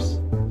lasers.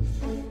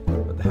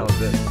 What the hell is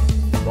this?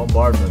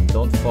 Bombardment,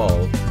 don't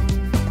fall.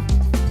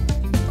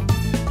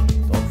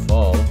 Don't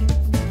fall.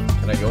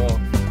 Can I go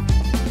on?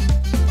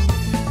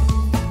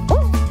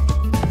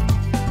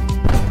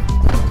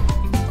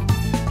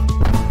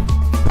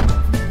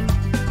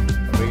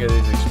 And we get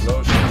these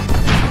explosions.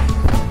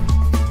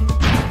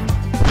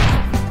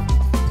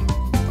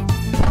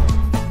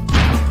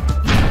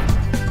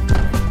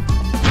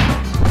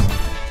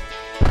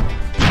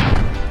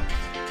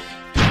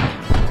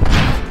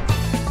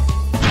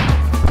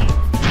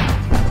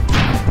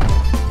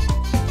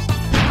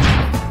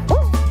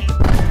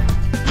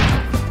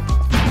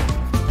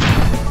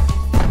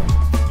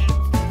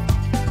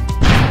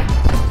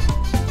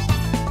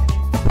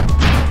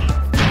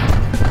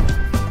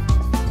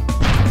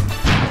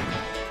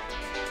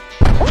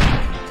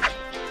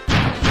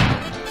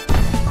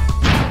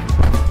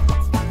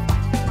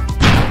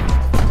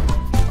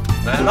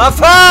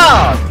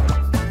 Fuck!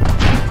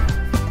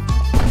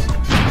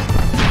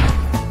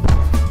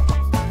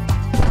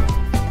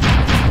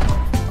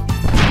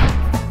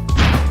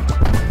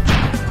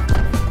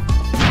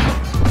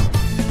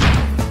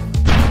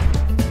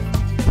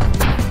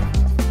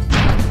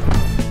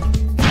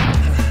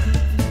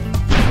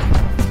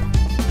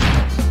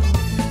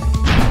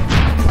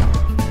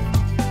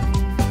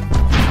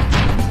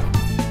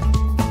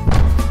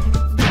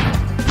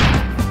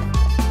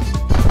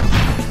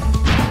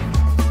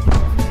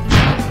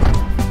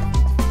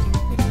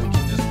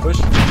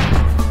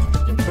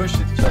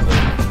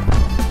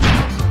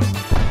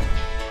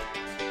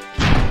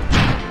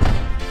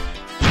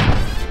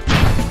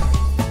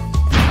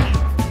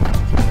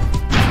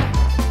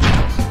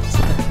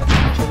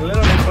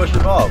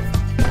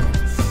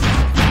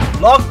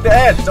 Block the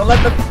edge, don't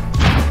let them...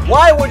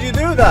 Why would you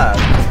do that?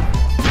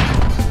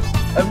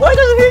 And why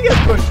doesn't he get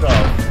pushed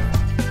off?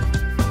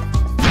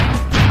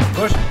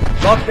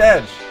 Block the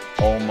edge.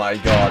 Oh my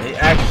god, he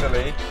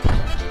actually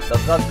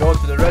does not go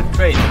to the red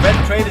crate. The red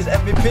crate is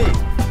MVP.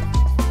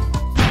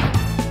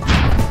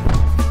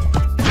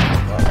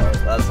 Uh-oh,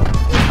 that's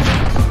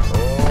unfortunate.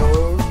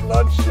 Oh,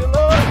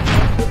 Clutchula.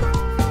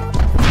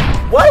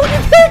 Why would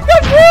you take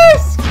that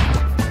risk?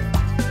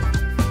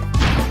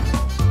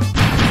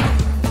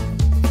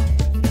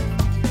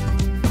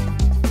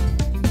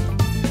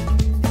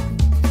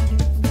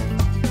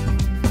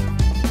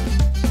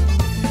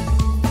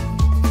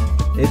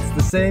 It's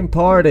the same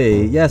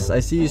party. Yes, I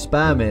see you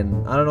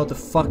spamming. I don't know what the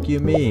fuck you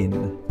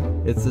mean.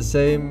 It's the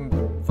same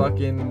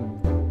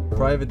fucking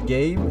private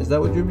game? Is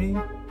that what you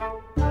mean?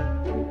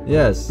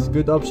 Yes,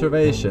 good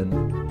observation.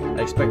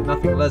 I expect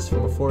nothing less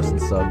from a Forsen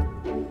sub.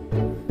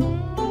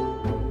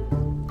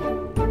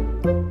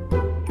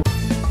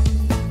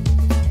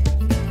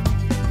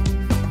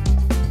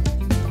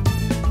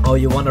 Oh,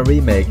 you want a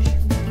remake?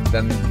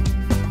 Then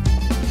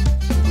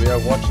we are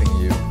watching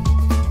you.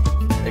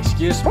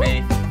 Excuse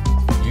me.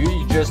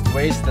 You just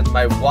wasted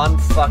my one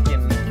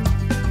fucking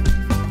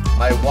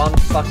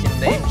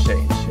name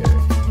change here,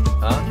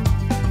 huh?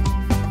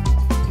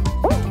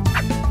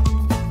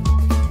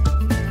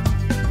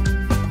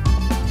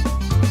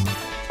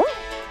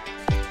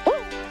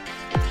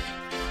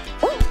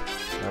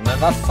 Ja, men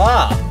vad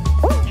fan?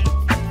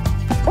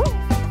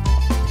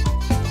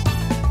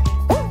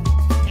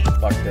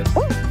 Fuck this.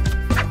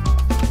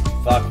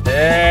 Fuck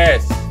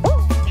this!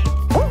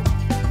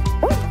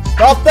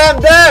 Stop them,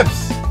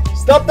 devs!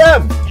 Stop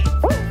them!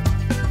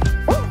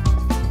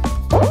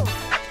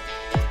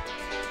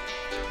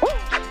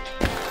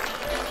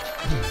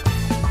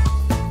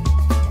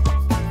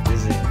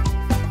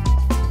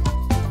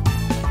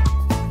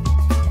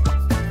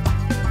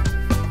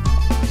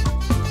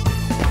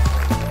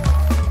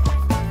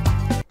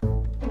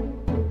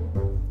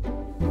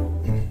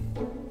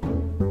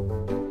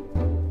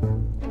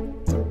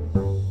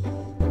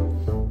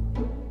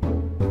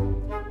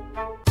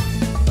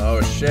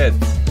 shit.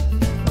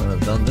 I've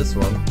done this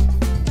one.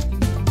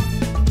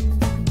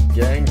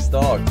 Gang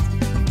stalked.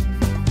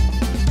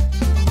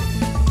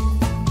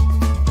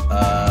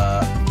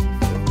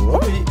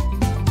 Whoopee.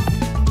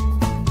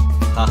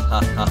 Ha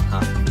ha ha ha.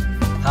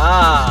 Ha!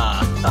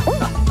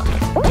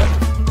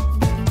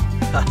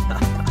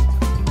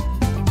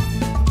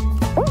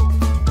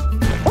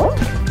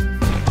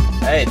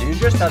 Hey, do you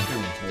just have to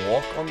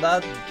walk on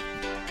that?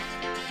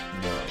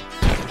 No.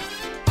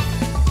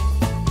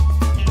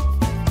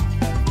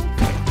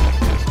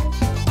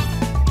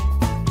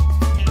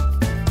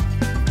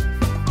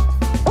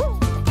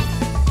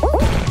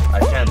 I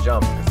can't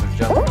jump because they're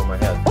jumping on my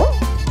head.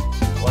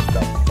 What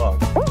the fuck?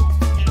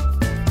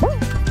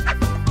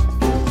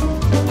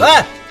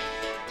 Ah!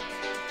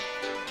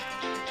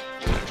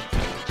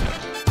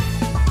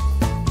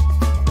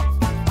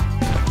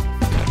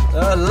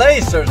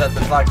 Lasers at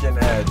the fucking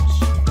edge.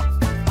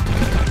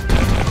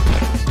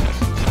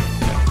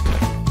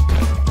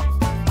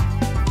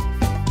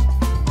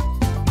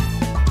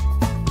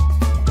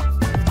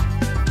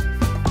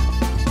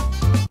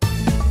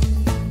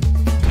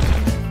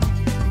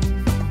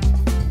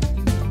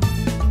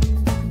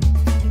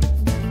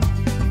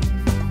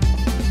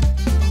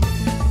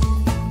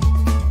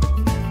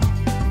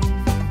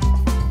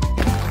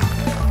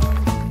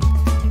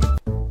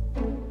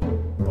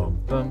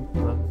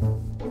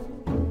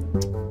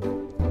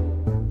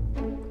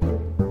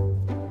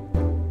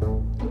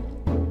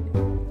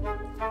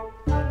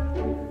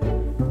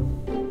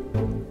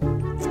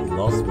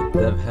 Lost with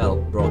Dev help,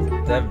 bro.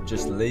 Dev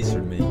just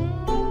lasered me.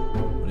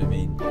 What do you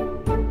mean?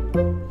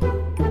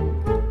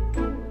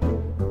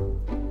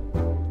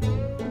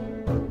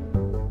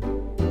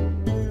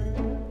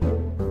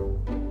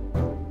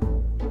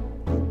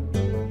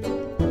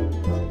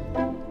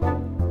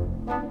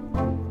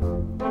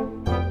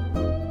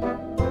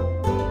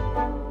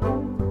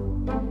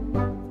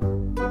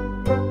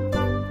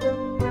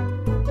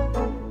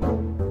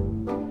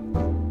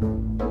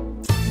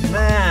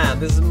 Man,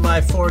 this is my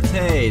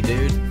forte,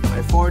 dude.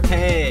 My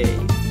forte.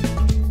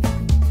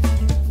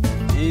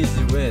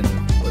 Easy win.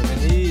 What do you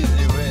mean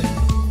easy win?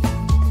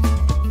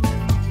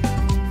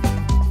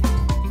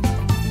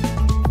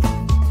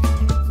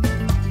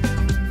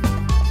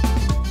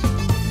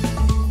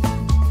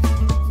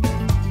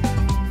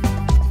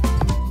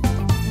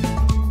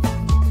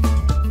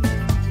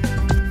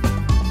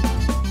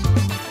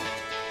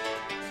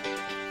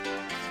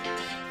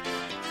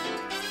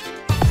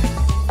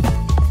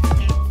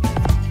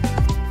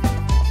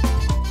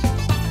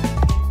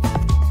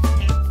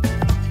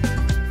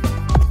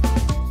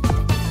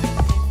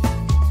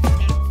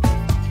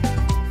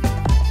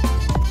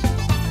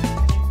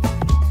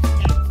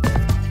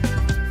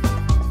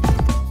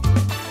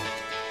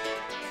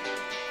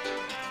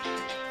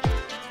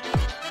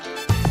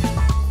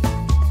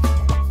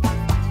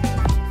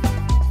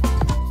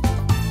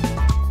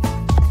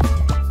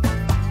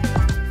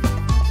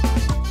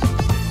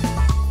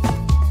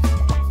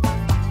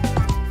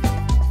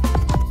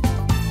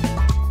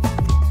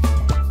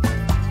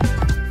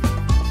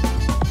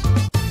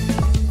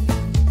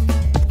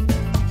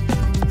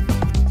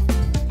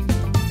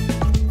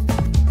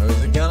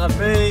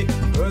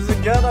 Who's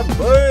it gonna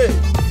be?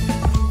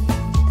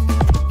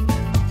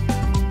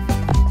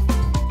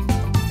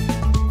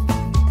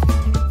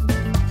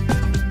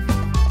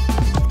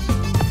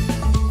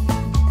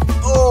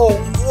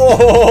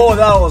 Oh,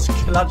 that was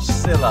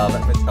Clutchzilla,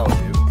 let me tell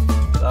you.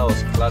 That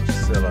was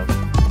Clutchzilla.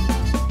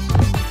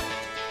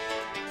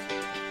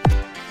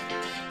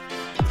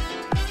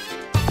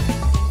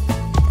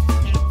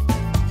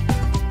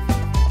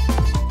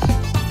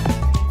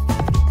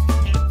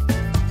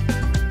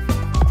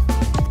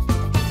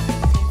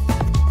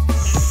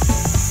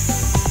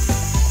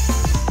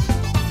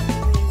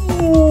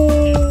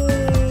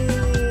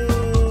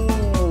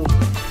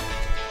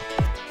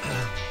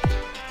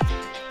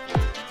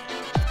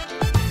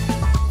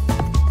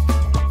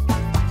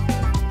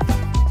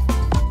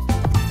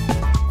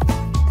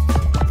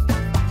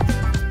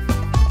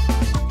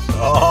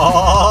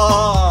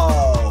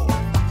 Oh!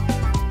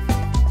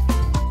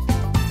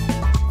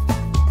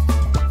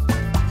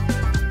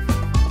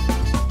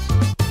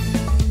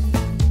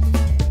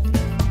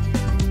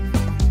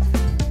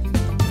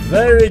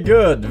 Very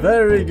good,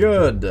 very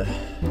good.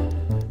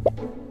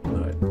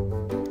 Alright.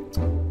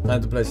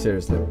 Time to play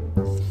seriously.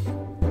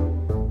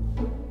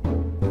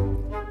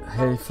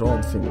 Hej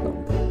från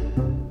Finland.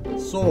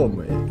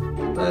 Suomi.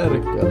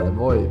 Perkele,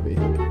 voi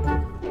vittu.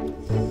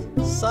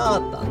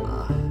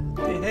 Satana.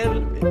 Till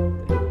helvete.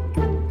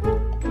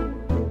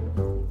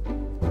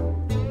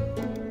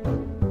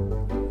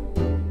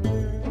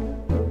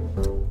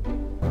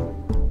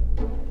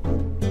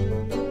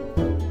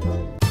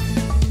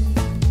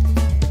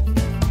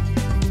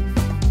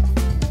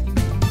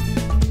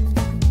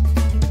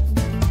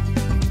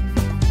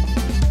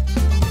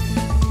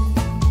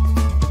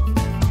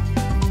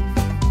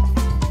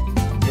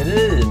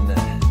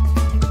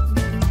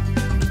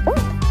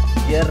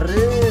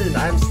 Green,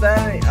 I'm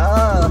standing.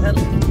 Ah, hell.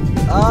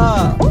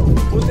 Ah,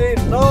 Putin,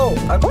 no,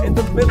 I'm in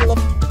the middle of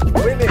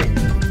winning.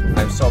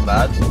 I'm so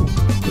mad.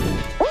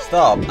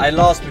 Stop. I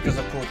lost because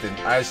of Putin.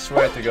 I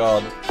swear to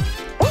God.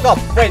 Stop.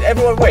 Wait,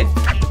 everyone wait.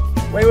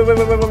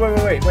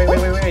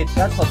 Wait.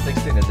 That's not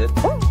 16, is it?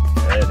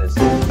 There it is.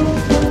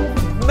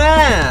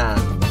 Man!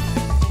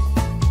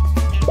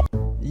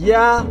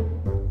 Yeah.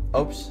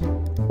 Oops.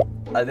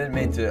 I didn't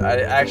mean to.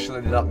 I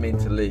actually did not mean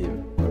to leave.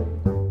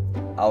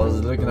 I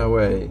was looking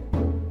away.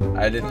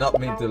 I did not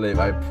mean to leave.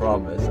 I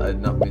promise. I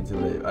did not mean to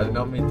leave. I did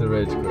not mean to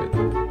rage quit.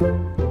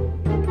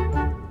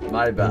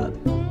 My bad.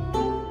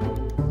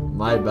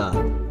 My bad.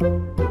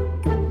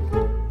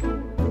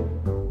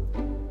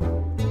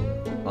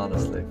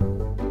 Honestly.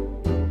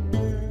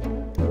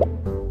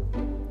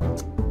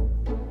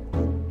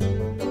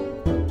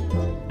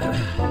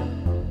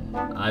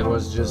 I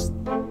was just...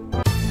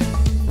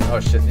 Oh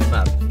shit, new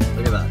map.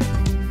 Look at that.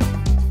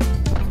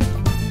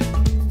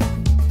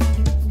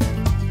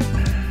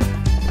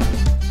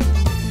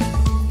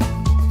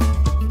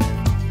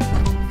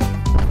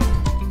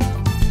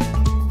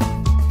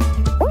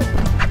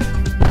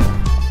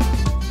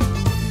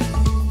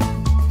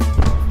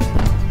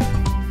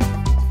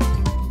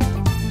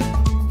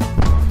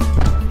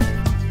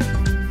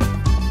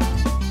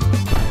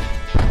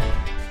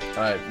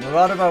 Alright, move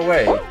out of my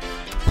way.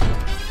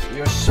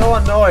 You're so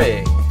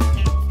annoying.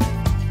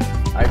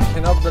 I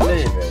cannot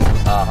believe it.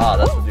 Aha,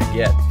 that's what you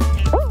get.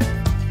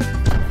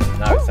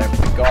 Now it's time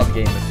for the God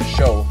Gamer to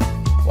show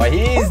why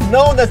he is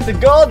known as the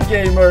God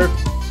Gamer.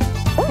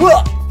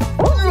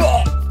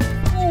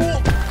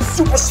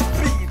 Super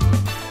speed.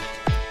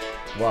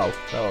 Wow,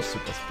 that was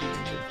super speed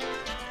indeed.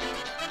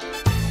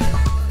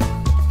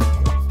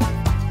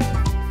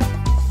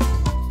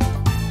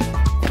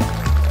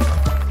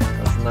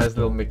 That's a nice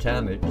little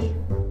mechanic.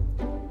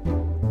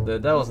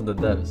 That wasn't the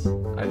devs.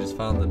 I just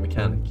found the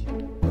mechanic.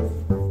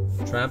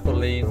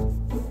 Trampoline,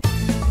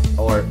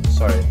 or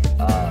sorry,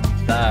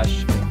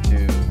 dash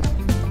into,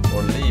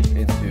 or leap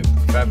into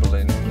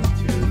trampoline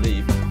into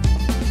leap.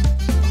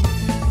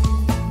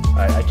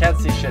 I can't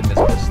see shit in this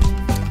list.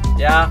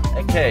 Yeah,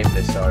 a cave,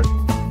 Blizzard.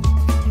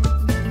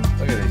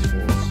 Look at these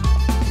fools.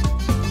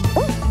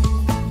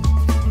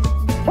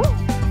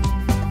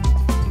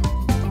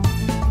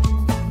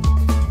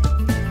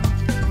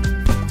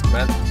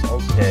 Man,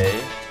 okay.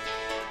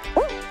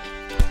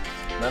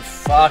 Man,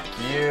 fuck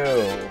you.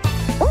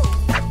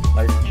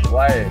 Like,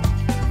 why?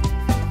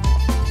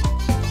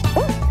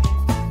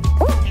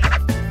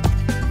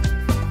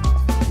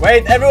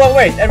 Wait, everyone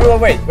wait,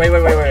 everyone wait. Wait.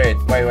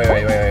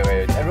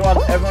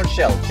 Everyone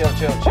chill.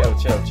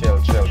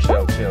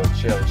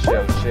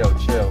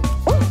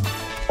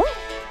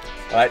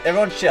 Alright,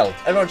 everyone chill.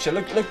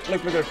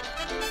 Look.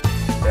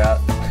 Yeah,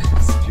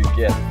 that's what you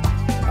get.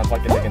 I'm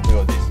fucking taking 2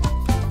 of these.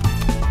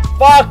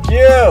 Fuck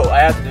you! I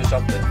have to do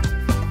something.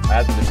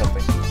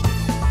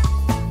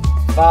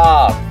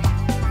 Fuck.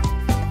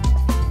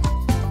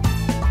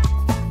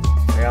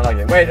 I like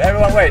it. Wait,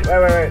 everyone wait.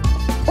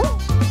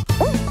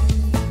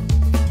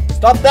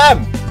 Stop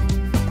them!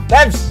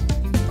 Devs!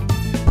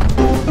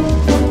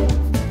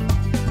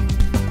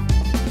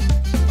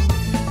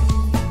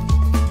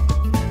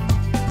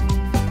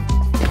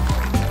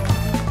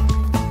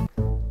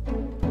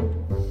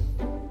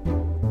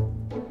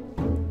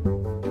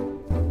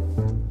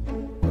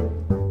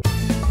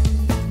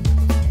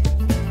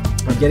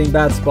 I'm getting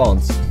bad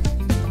spawns.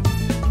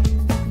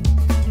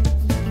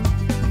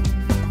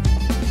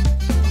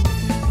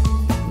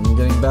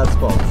 Bad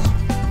spawns.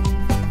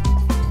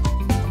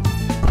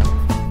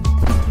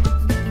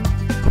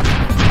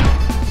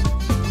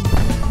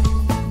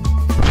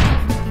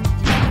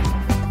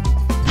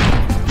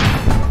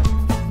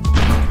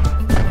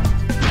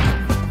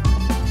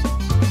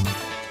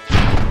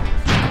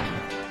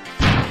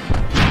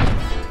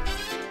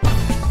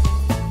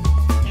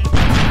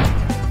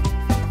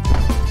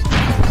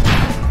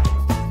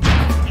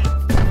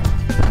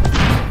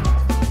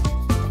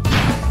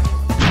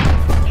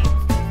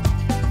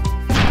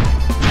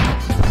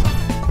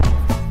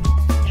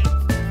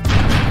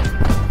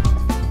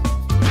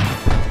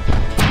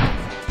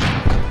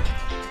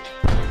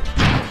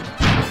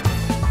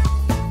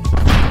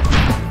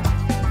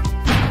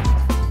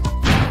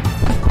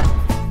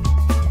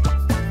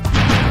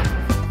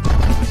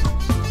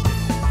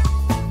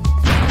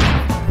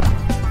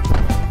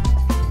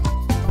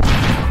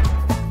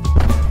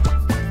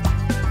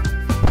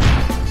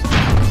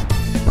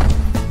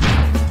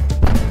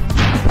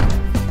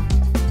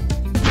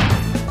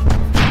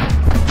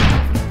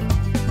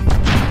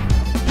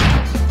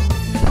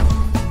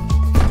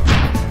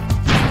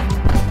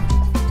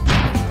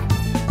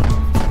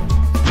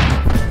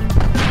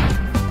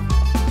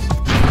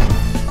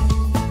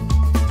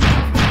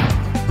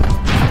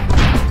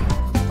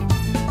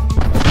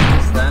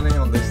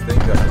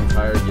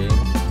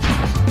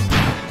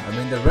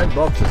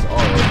 boxes are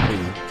OP.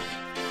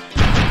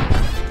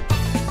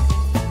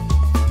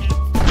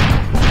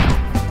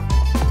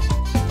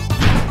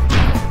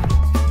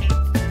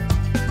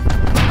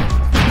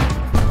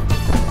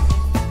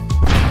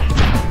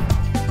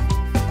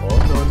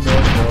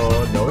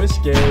 Oh no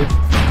escape.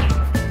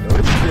 No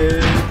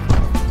escape.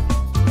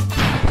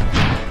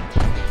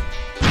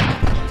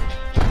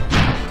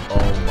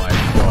 Oh my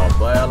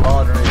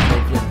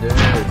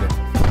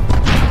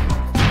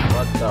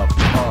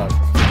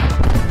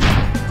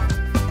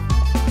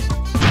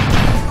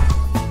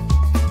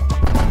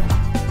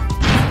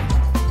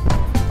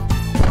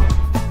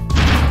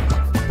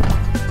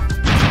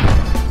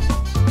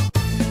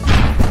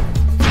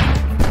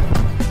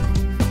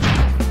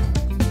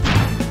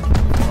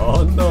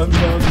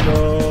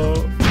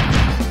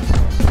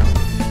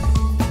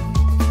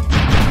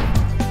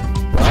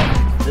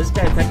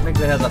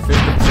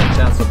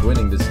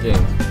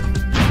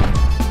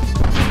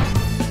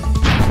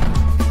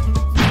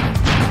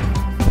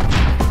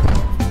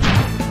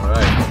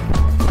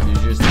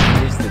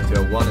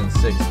 1 in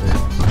 6,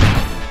 dude.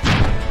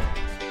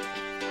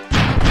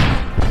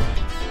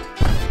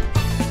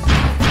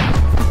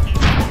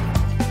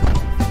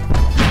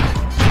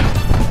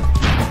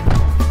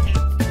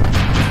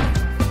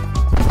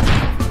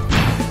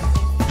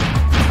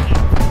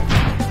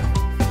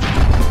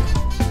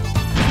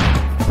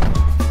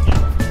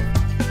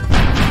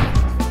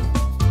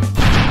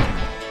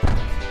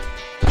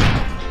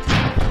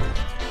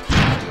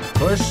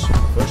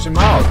 Push him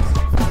out.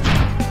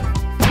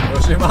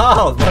 Push him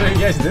out. What are you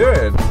guys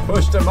doing?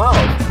 Push them out.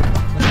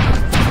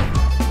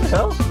 What the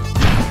hell?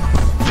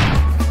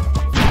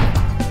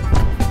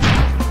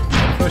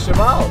 Push him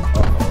out.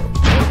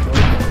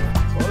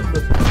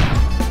 Wonderful.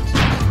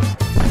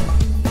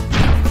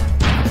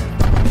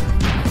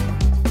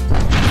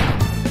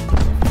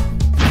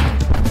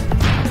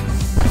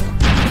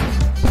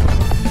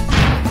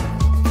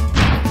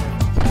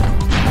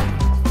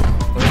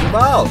 Push him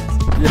out.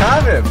 You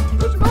have him.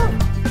 Push him out.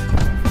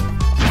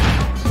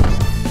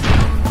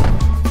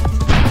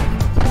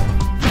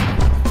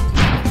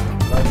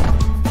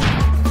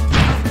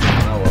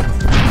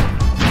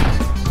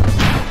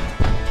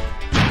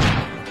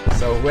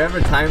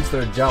 Whoever times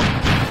their jump,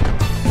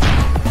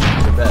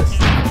 the best.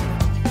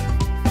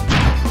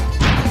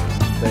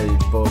 They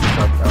both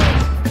suck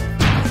ass.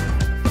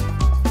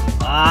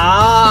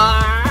 Ah!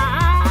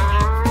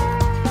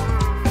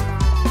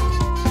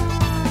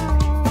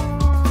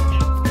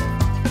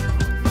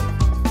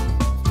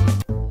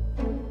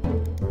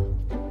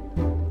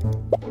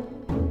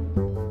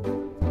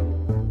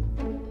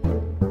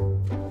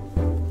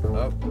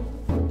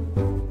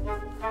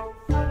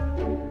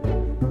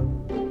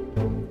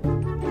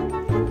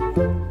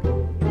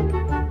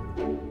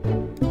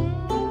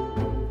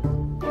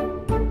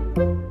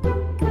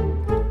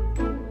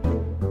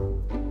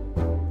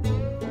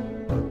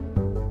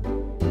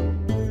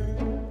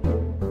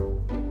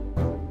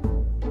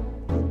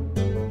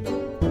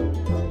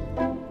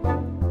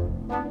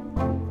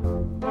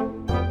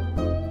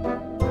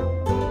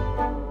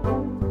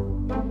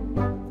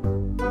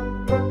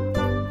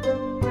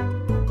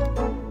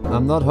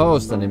 I'm not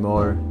host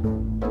anymore.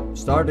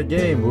 Start the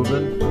game,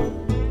 Ruben.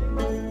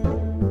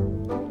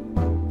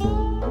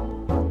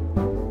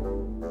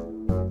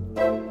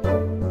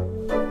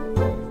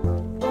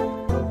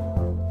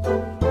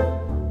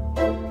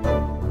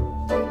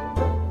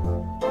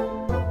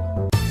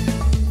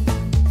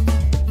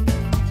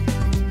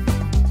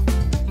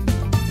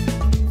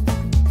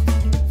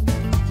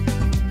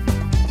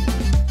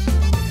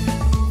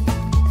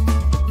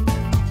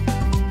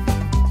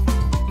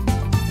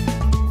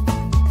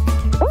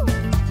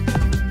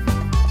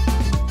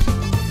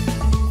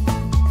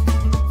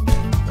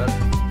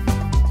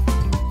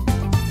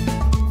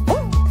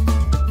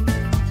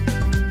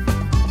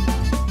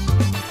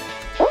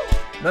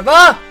 Men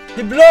va?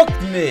 He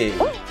blocked me!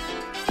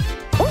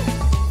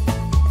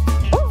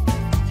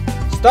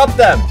 Stop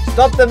them!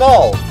 Stop them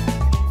all!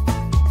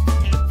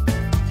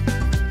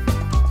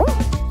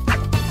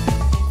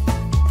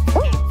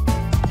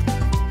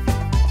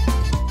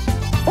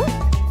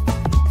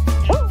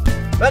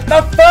 That's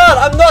not fun!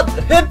 I'm not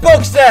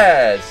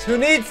hitboxers! Who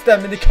needs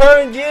them in the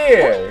current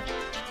year?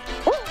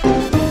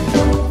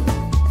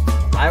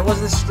 I was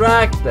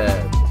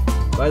distracted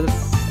by the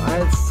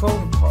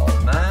phone call,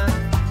 man.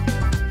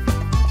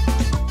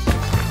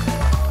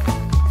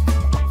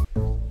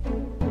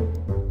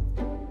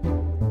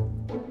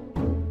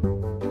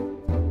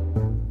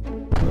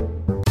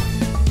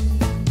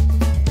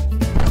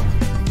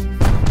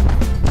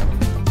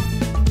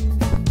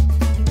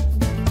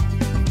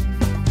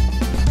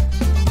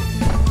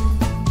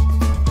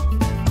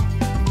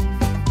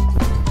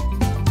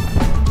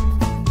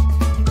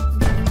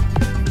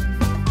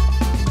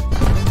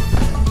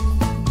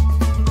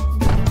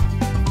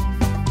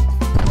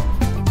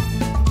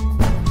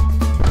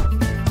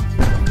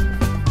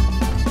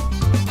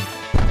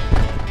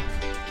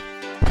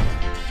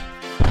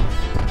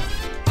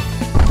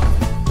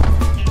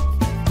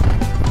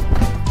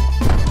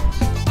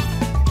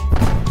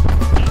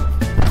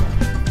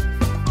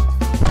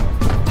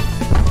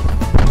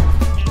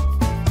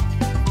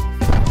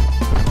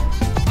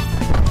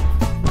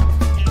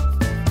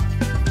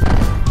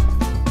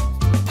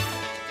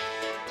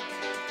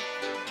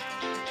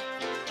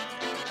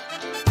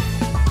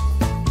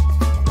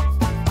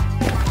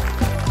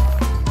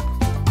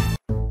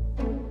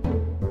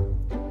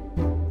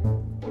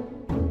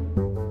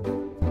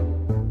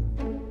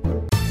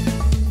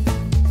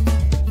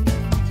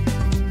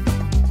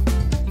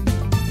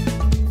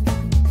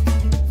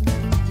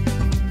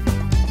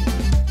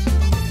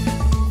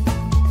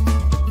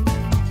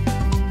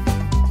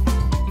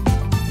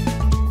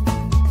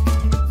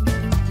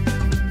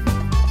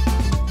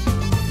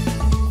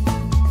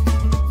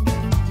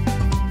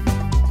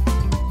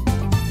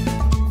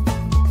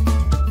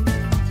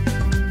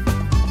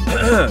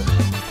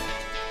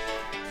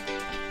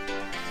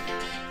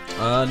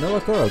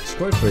 Noah Korok,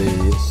 score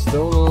free,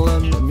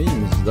 stolen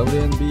memes,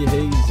 WNB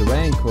Hayes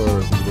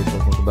Rancor,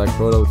 welcome back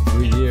photo,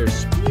 3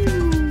 years.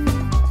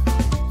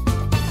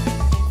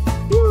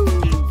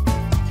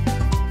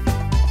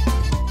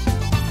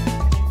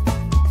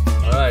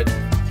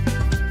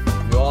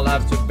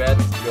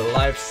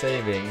 life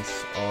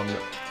savings on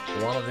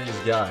one of these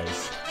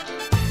guys.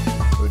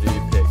 Who do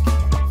you pick?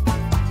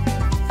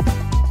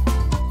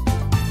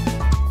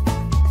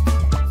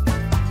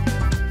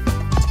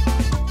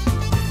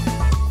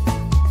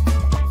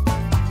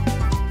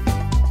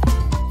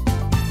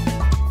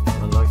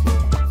 Unlucky.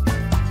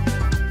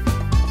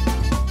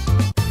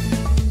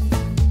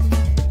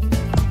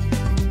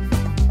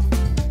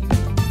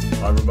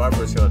 Our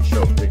revival is gonna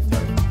choke big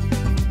time.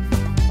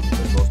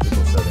 As most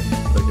people said it.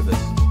 Look at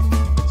this.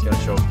 He's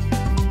gonna choke.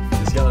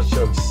 He's gonna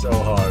choke so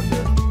hard,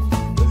 dude.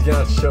 He's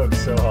gonna choke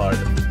so hard.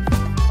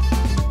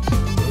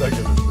 Look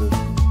at this, dude.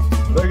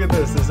 Look at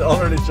this. He's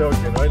already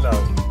choking right now.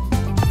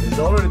 He's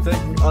already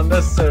taking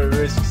unnecessary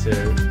risks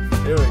here.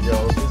 Here we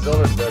go. He's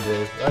already dead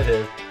here. Right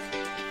here.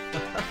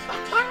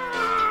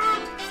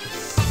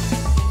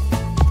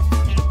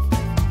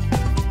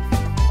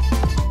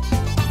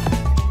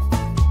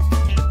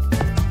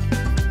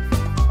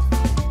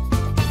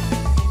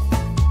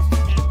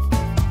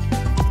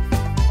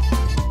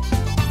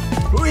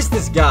 Who is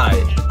this guy?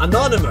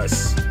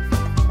 Anonymous.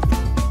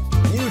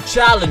 New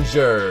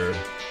challenger.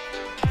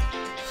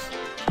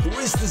 Who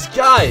is this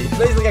guy? He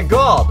plays like a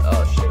god.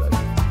 Oh shit, I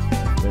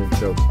didn't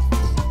choke.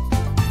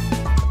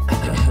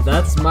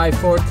 That's my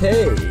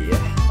forte.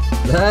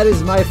 That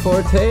is my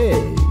forte.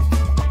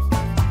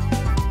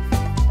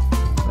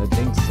 I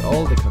jinx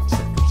all the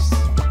cocksuckers.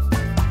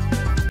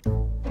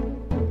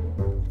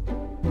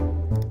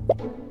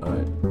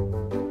 Alright.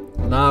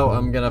 Now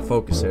I'm gonna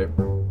focus here.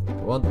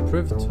 I want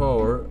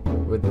Privator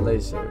with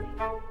laser.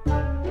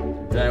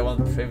 Do I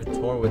want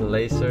Privator with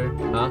laser?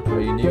 Huh?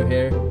 Are you new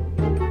here?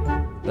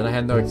 Then I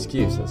had no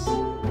excuses.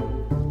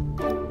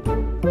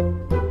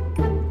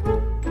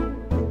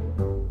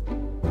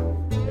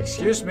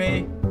 Excuse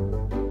me.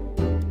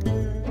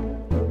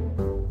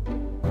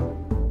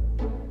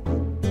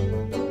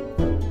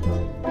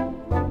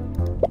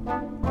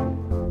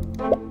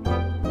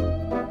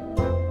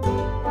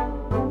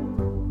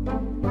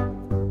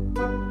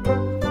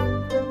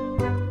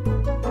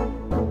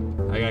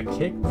 I got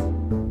kicked.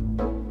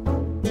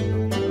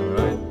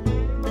 Alright.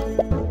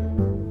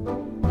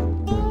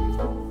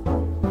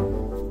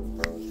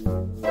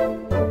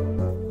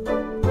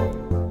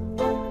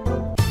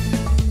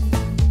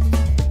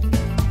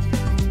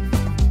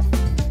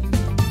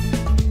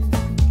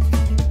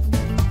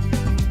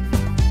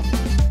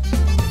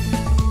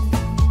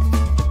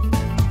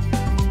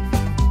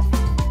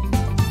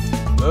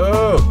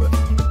 Move!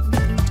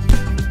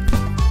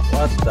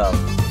 What the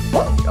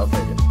fuck? I'll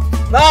take it.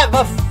 Ah,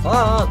 vad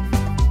fan!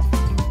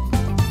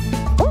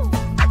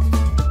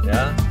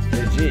 Yeah?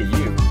 GG,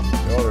 you're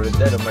already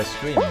dead on my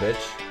screen,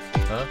 bitch.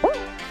 Huh?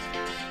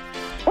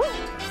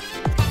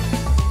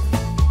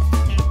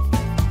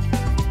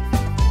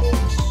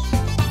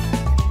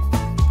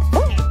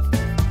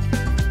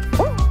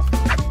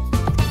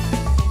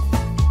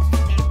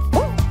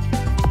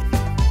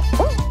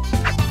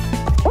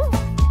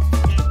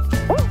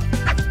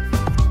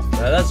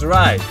 Yeah, that's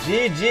right.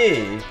 GG.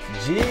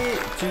 G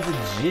to the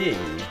G.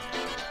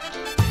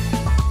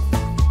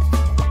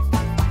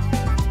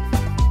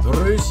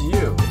 Bruce,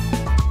 you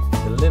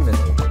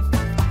eliminated.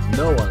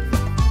 No one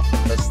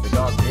lets the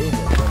god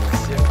gamer when he's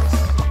serious.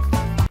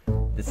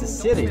 This is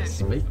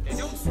serious, mate.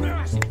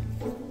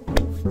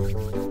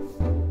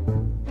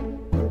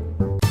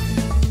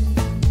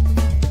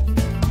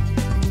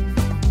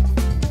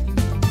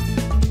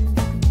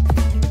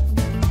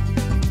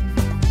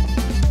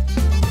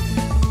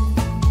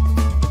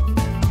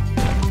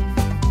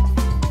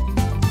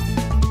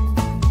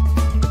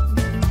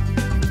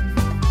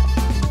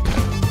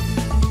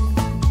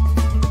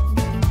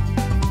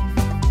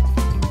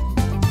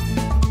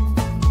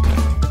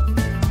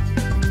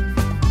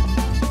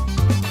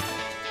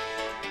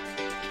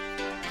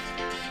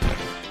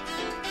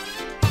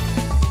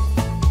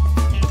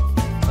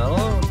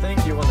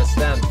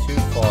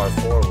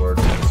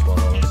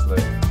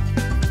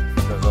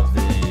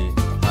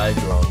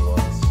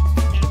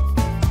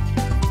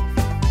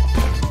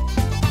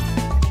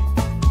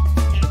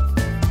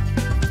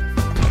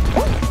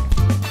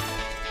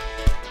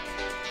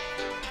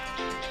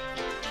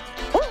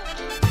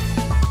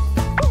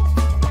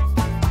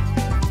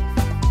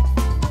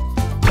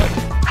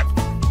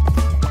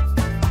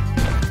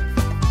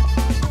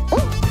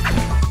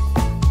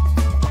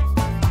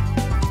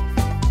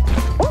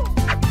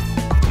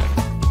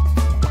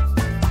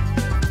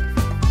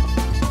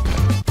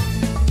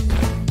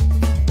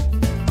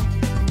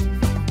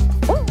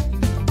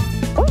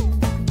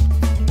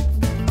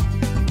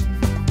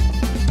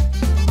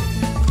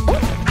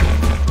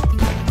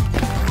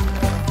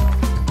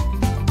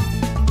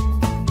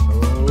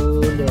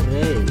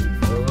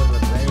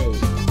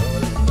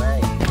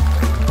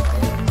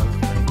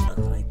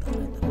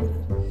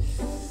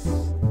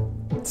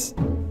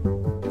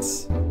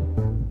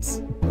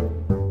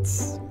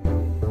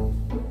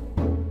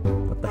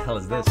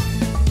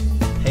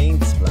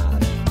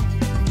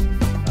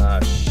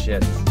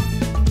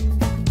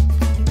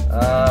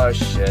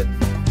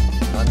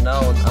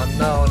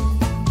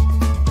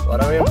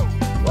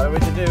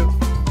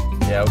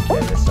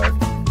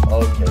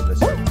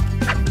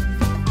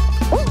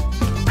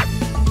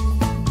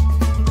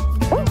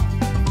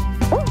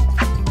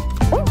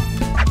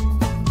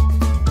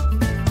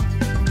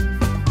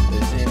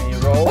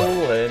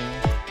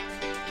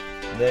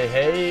 they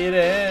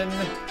hating.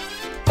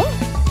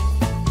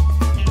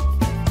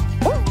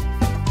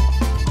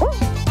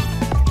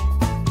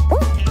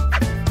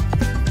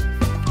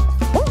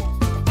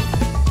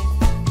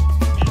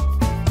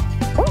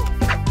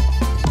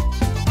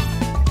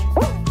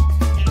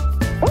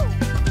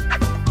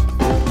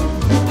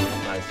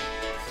 Nice.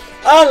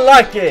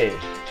 Unlucky.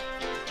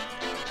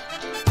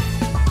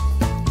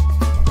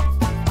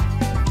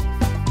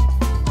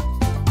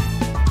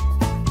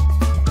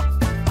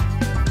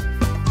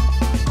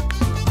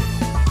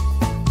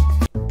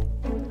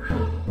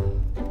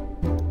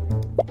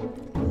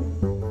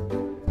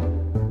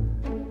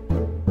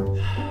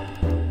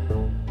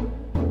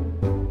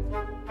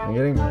 I'm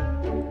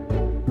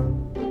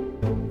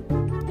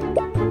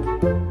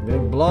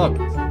getting blocked.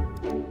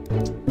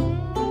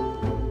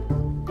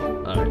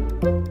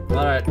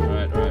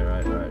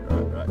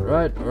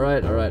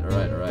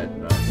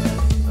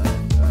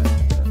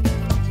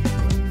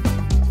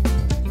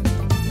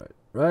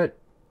 Alright.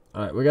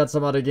 Alright, we got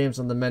some other games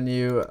on the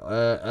menu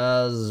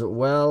as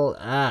well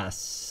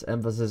as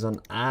emphasis on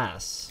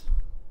ass.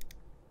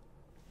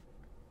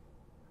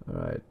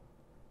 Alright.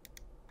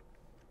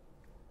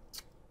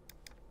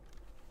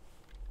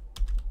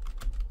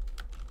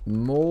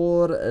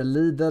 More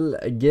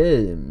Lidl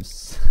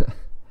games.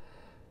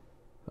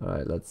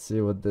 Alright, let's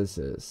see what this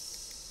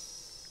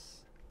is.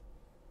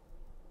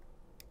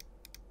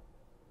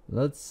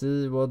 Let's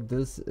see what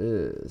this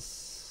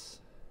is.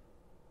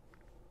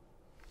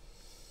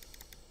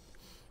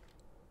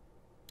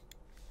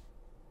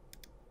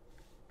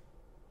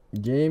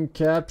 Game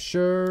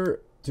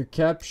capture. To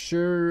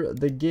capture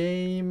the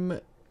game.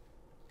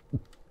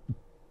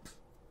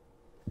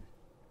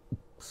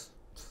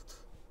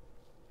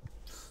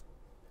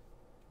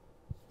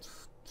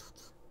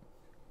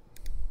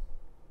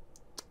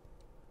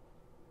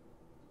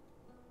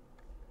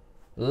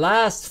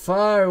 Last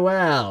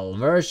farewell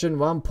version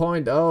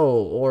 1.0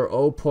 or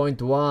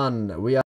 0.1. We are